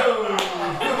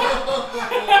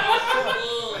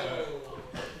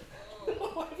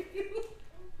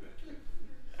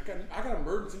 I got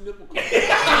emergency nipple clamps.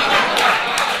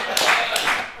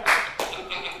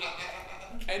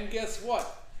 And guess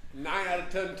what? 9 out of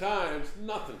 10 times,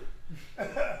 nothing.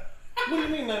 What do you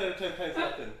mean 9 out of 10 times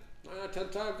nothing? 9 out of 10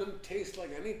 times doesn't taste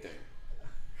like anything.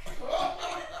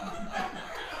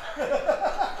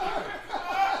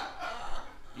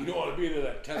 You don't want to be there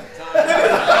that 10th time.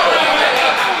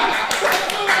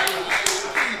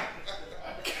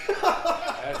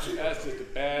 That's just a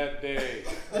bad day.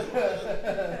 And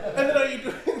then are you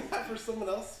doing that for someone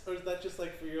else? Or is that just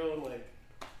like for your own like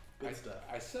good stuff?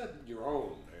 I said your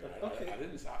own. Man. Okay. I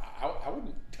didn't. I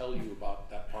wouldn't tell you about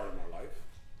that part of my life.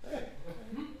 Hey.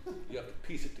 You have to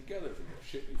piece it together from the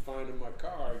shit you find in my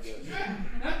car, I guess.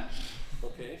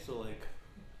 Okay, so like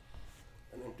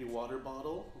an empty water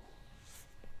bottle.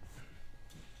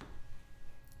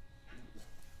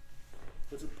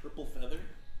 Was it purple feather?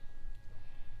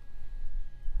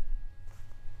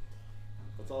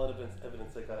 That's all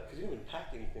evidence I got. Because you didn't even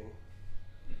pack anything.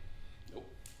 Nope.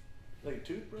 Like a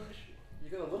toothbrush? You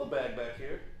got a little bag back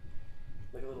here.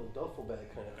 Like a little duffel bag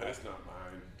kind of thing. That's not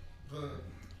mine.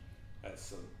 That's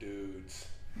some dudes.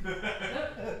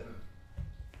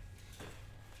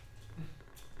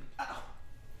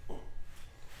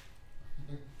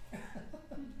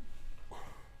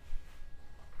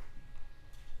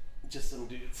 Just some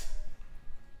dudes.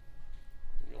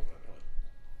 You don't know it.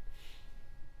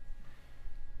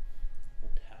 A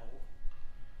towel.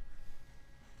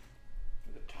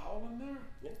 Is a towel in there?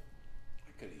 Yeah. I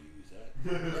could have used that.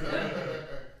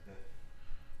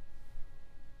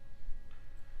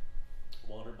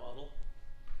 Water bottle.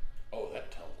 Oh, that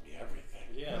tells me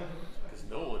everything. Yeah. Because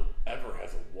no one ever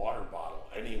has a water bottle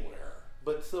anywhere.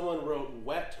 But someone wrote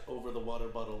wet over the water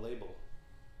bottle label.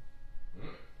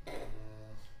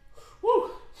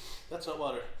 Woo! That's not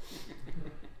water.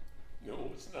 No,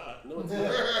 it's not. No, it's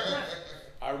not.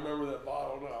 I remember that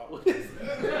bottle now. What is it?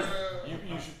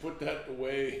 You should put that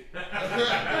away.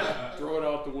 Throw it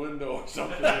out the window or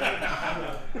something. you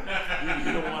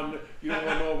don't want to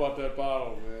know about that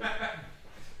bottle, man.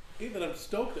 Even I'm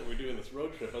stoked that we're doing this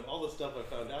road trip and all the stuff I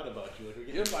found out about you. Like we're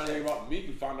You didn't find anything about me.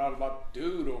 You found out about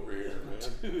dude over here, man.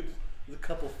 Dude, there's a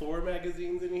couple Thor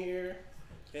magazines in here.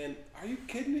 And Are you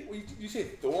kidding me? You say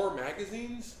Thor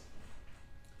magazines?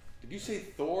 Did you say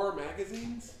Thor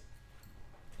magazines?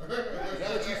 Is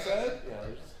that what you said? yeah,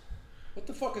 there's, What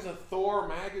the fuck is a Thor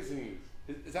magazine?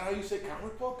 Is that how you say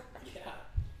comic book? yeah.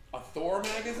 A Thor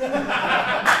magazine?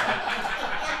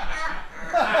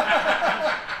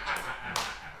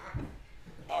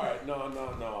 All right,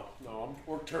 no.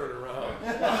 We're turning around.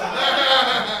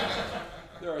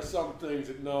 There are some things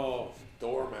that no.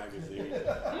 Thor magazine.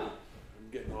 I'm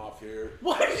getting off here.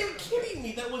 Why are you kidding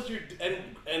me? That was your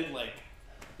and like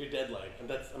your deadline, and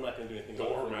that's I'm not gonna do anything.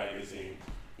 Thor about magazine.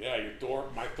 Yeah,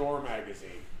 my Thor magazine.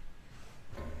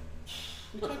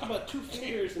 We talked about 2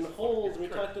 fingers and holes, and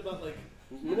we talked about like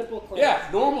nipple clamps. Yeah,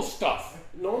 normal stuff.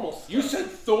 Normal stuff. You said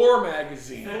Thor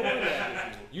magazine. Thor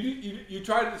magazine. You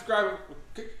tried to describe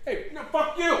it. Hey, no,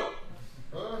 fuck you. Right.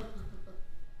 All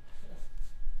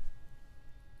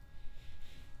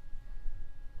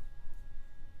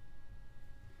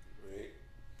right.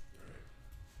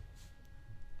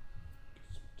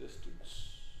 Get some distance.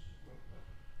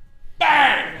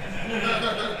 Bang!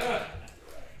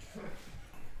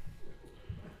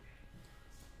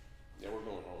 Yeah, we're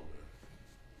going home, man.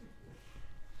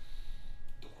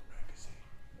 Thor magazine.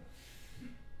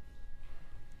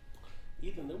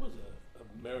 Ethan, there was a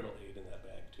marital aid in that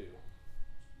bag too.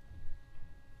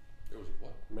 There was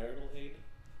what? Marital aid?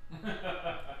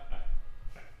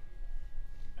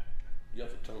 You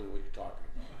have to tell me what you're talking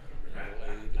about. Marital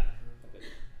aid.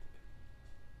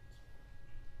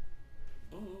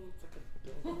 Oh, it's like a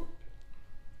dildo.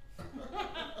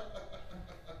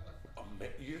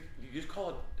 You just call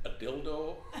it a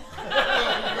dildo?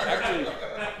 Actually,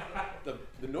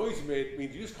 the noise you made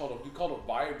means you called a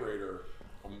vibrator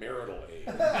a marital aid.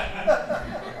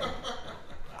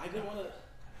 I didn't want to.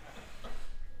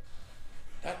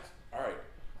 That's all right.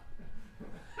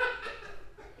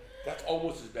 That's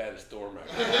almost as bad as Thor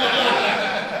magazine.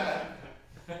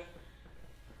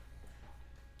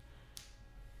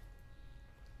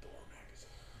 Thor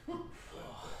magazine.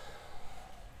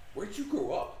 Where'd you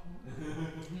grow up?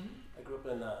 I grew up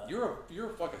in You're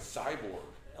a fucking cyborg.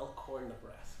 Elkhorn,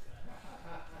 Nebraska.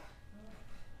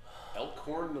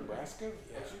 Elkhorn, Nebraska?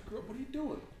 Where'd you grow up? What are you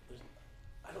doing?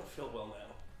 I don't feel well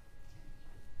now.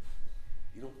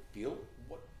 You don't feel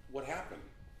what happened?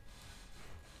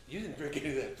 You didn't drink any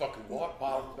of that fucking water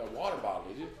bottle,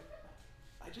 did you?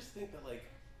 I just think that like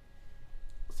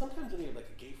sometimes when you have like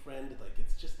a gay friend, like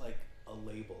it's just like a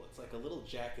label. It's like a little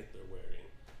jacket they're wearing.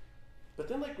 But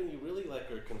then like when you really like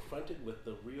are confronted with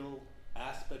the real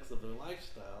aspects of their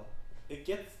lifestyle, it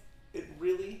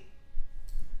really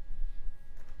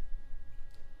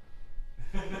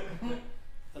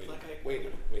that's like Wait a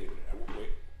minute.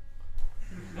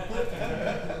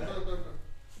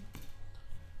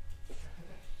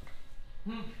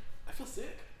 I feel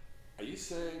sick. Are you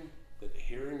saying that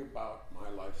hearing about my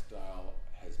lifestyle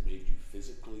has made you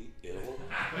physically ill?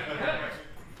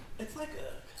 It's like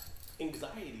a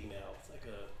anxiety now. It's like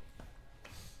a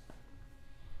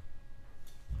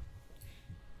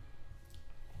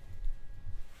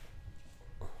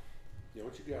Yeah, why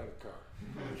don't you get out of the car?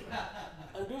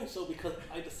 I'm doing so because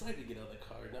I decided to get out of the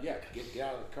car. Not Yeah, get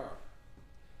out of the car.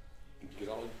 You can get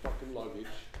all your fucking luggage.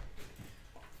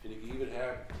 And you can even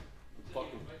have the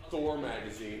fucking Thor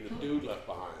magazine the dude left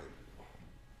behind.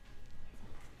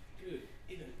 Dude,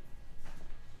 even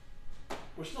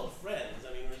we're still friends.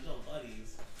 I mean, we're still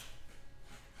buddies.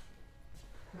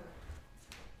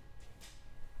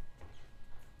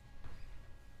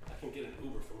 I can get an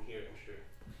Uber from here, I'm sure.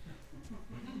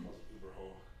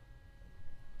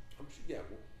 yeah,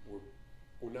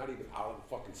 we're not even out of the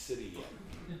fucking city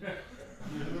yet.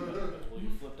 Well, you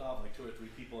flipped off like 2 or 3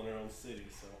 people in our own city,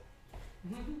 so.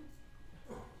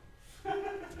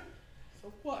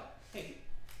 So what? Hey,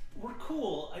 we're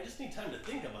cool. I just need time to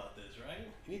think about this, right?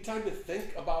 You need time to think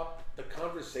about the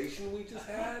conversation we just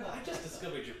had? I just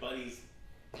discovered your buddy's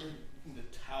the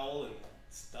towel and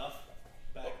stuff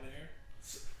back there.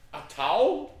 A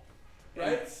towel?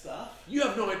 Right? And stuff. You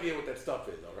have no idea what that stuff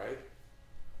is, all right?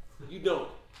 You don't.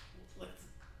 Let's,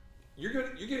 You're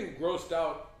getting grossed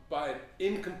out by an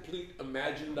incomplete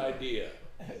imagined idea.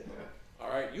 All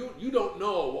right? You don't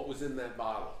know what was in that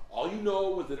bottle. All you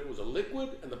know was that it was a liquid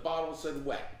and the bottle said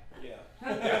wet. yeah.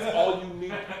 That's all you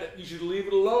need. That you should leave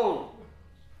it alone.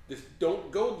 Just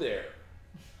don't go there.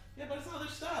 Yeah, but it's other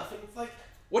stuff. And it's like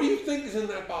What do you think is in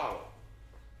that bottle?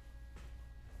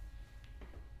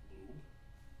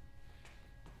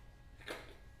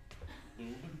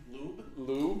 lube.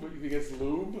 Lube? You think it's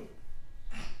lube?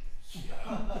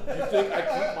 You think I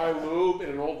keep my lube in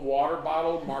an old water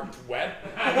bottle marked wet?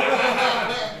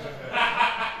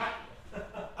 I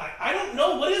don't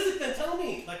know. What is it then? Tell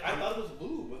me. Like, I thought it was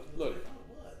lube. What Look. I thought it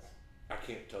was. I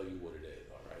can't tell you what it is,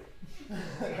 all right?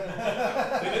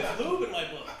 Then it's lube in my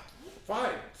book.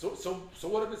 Fine. So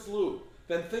what if it's lube?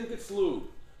 Then think it's lube.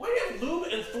 Why do you have lube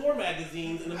and Thor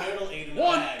magazines in the marital aid in the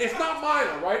One, bag? it's not mine,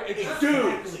 all right? It's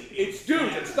dudes. Exactly. It's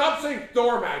dudes. And stop saying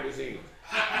Thor magazine.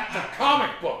 It's a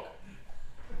comic book.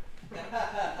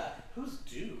 Who's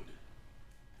dude?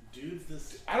 Dude's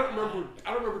this. I don't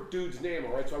remember dude's name,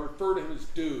 all right? So I refer to him as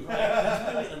dude.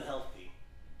 That's really unhealthy.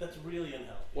 That's really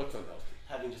unhealthy. What's unhealthy?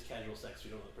 Having just casual sex, you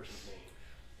don't know the person's name.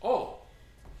 Oh,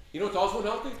 you know what's also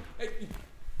unhealthy? Hey,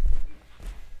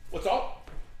 what's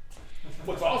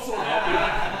also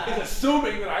unhealthy is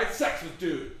assuming that I had sex with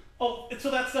dude. Oh, and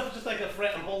so that stuff is just like a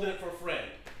friend. I'm holding it for a friend.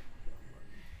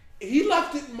 He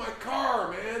left it in my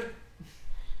car, man.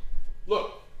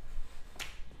 Look,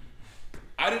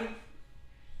 I didn't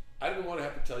want to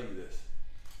have to tell you this.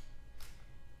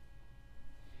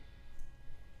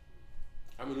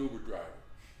 I'm an Uber driver.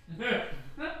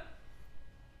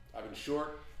 I've been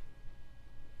short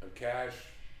on cash,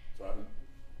 so I'm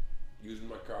using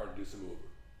my car to do some Uber.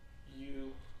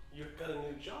 You got a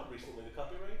new job recently, the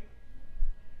copyright?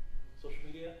 Social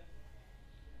media?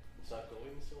 It's not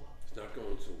going so well. It's not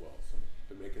going so well, so I've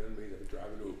been making enemies. I've been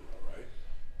driving Uber, all right?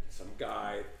 And some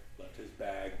guy left his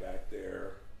bag back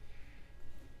there.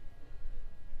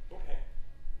 Okay.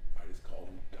 I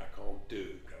call him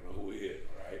dude. I don't know who he is,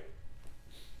 all right?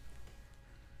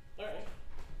 Alright.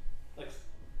 Like,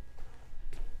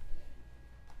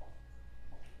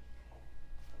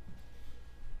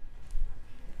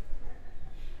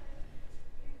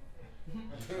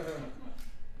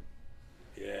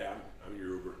 Yeah, I'm your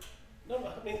Uber. no,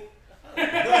 I mean,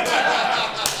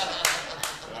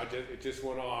 It just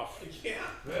went off. yeah.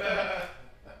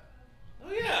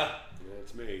 Oh, yeah.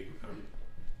 That's me.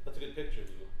 That's a good picture of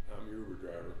you. I'm your Uber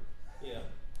driver. Yeah.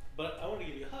 But I want to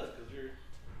give you a hug because you're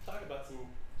talking about some.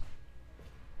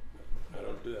 I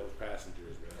don't do that with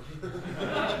passengers, man.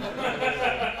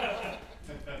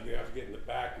 You have to get in the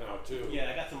back now, too. Yeah,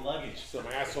 I got some luggage. Some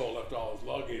asshole left all his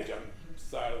luggage on the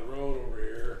side of the road over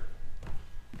here.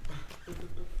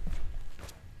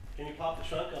 Can you pop the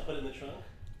trunk? I'll put it in the trunk.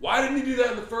 Why didn't you do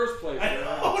that in the first place, I man?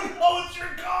 know, no, it's your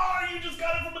car. You just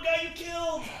got it from a guy you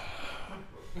killed.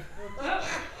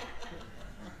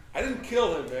 I didn't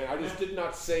kill him, man. I just did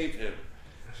not save him.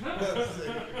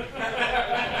 Complicit.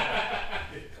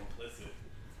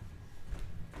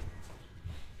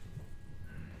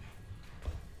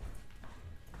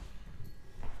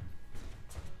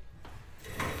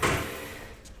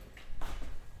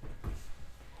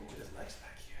 It is nice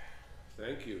back here.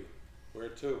 Thank you. Where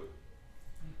to?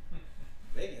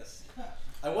 Vegas.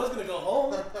 I was gonna go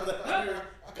home, but I we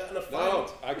got in a fight. No,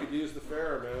 I could use the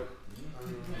fare, man.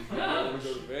 I want to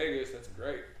go to Vegas. That's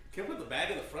great. Can we put the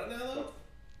bag in the front now, though?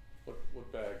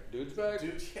 What bag? Dude's bag?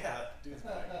 Dude, yeah, dude's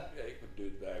bag. Yeah, you put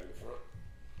dude's bag in the front.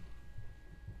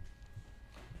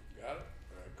 Got it?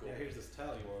 Alright, cool. Yeah, here's this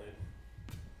towel you wanted.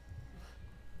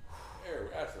 There,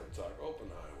 that's what I'm talking. Open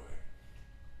highway.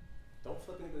 Don't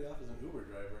flip anybody off as an Uber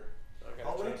driver. I gotta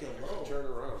I'll rank you I gotta low. turn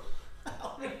around.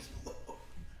 I'll rank you low.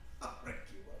 I'll rank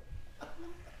you low.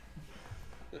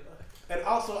 And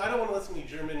also, I don't want to listen to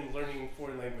German learning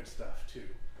foreign language stuff, too.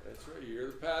 That's right. You're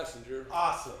the passenger.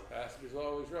 Awesome. Passenger's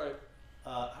always right.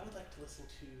 I would like to listen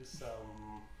to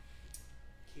some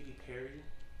Katy Perry,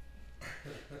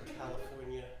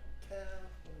 California.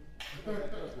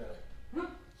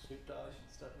 Snoop Dogg,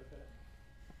 stuff like that.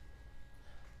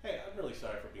 Hey, I'm really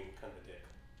sorry for being kind of a dick.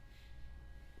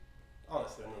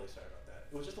 Honestly, I'm really sorry about that.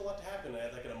 It was just a lot to happen. I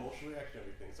had like an emotional emotional reaction to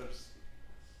everything. So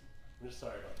I'm just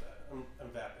sorry about that. I'm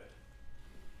vapid.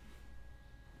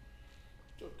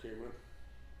 It's okay, man.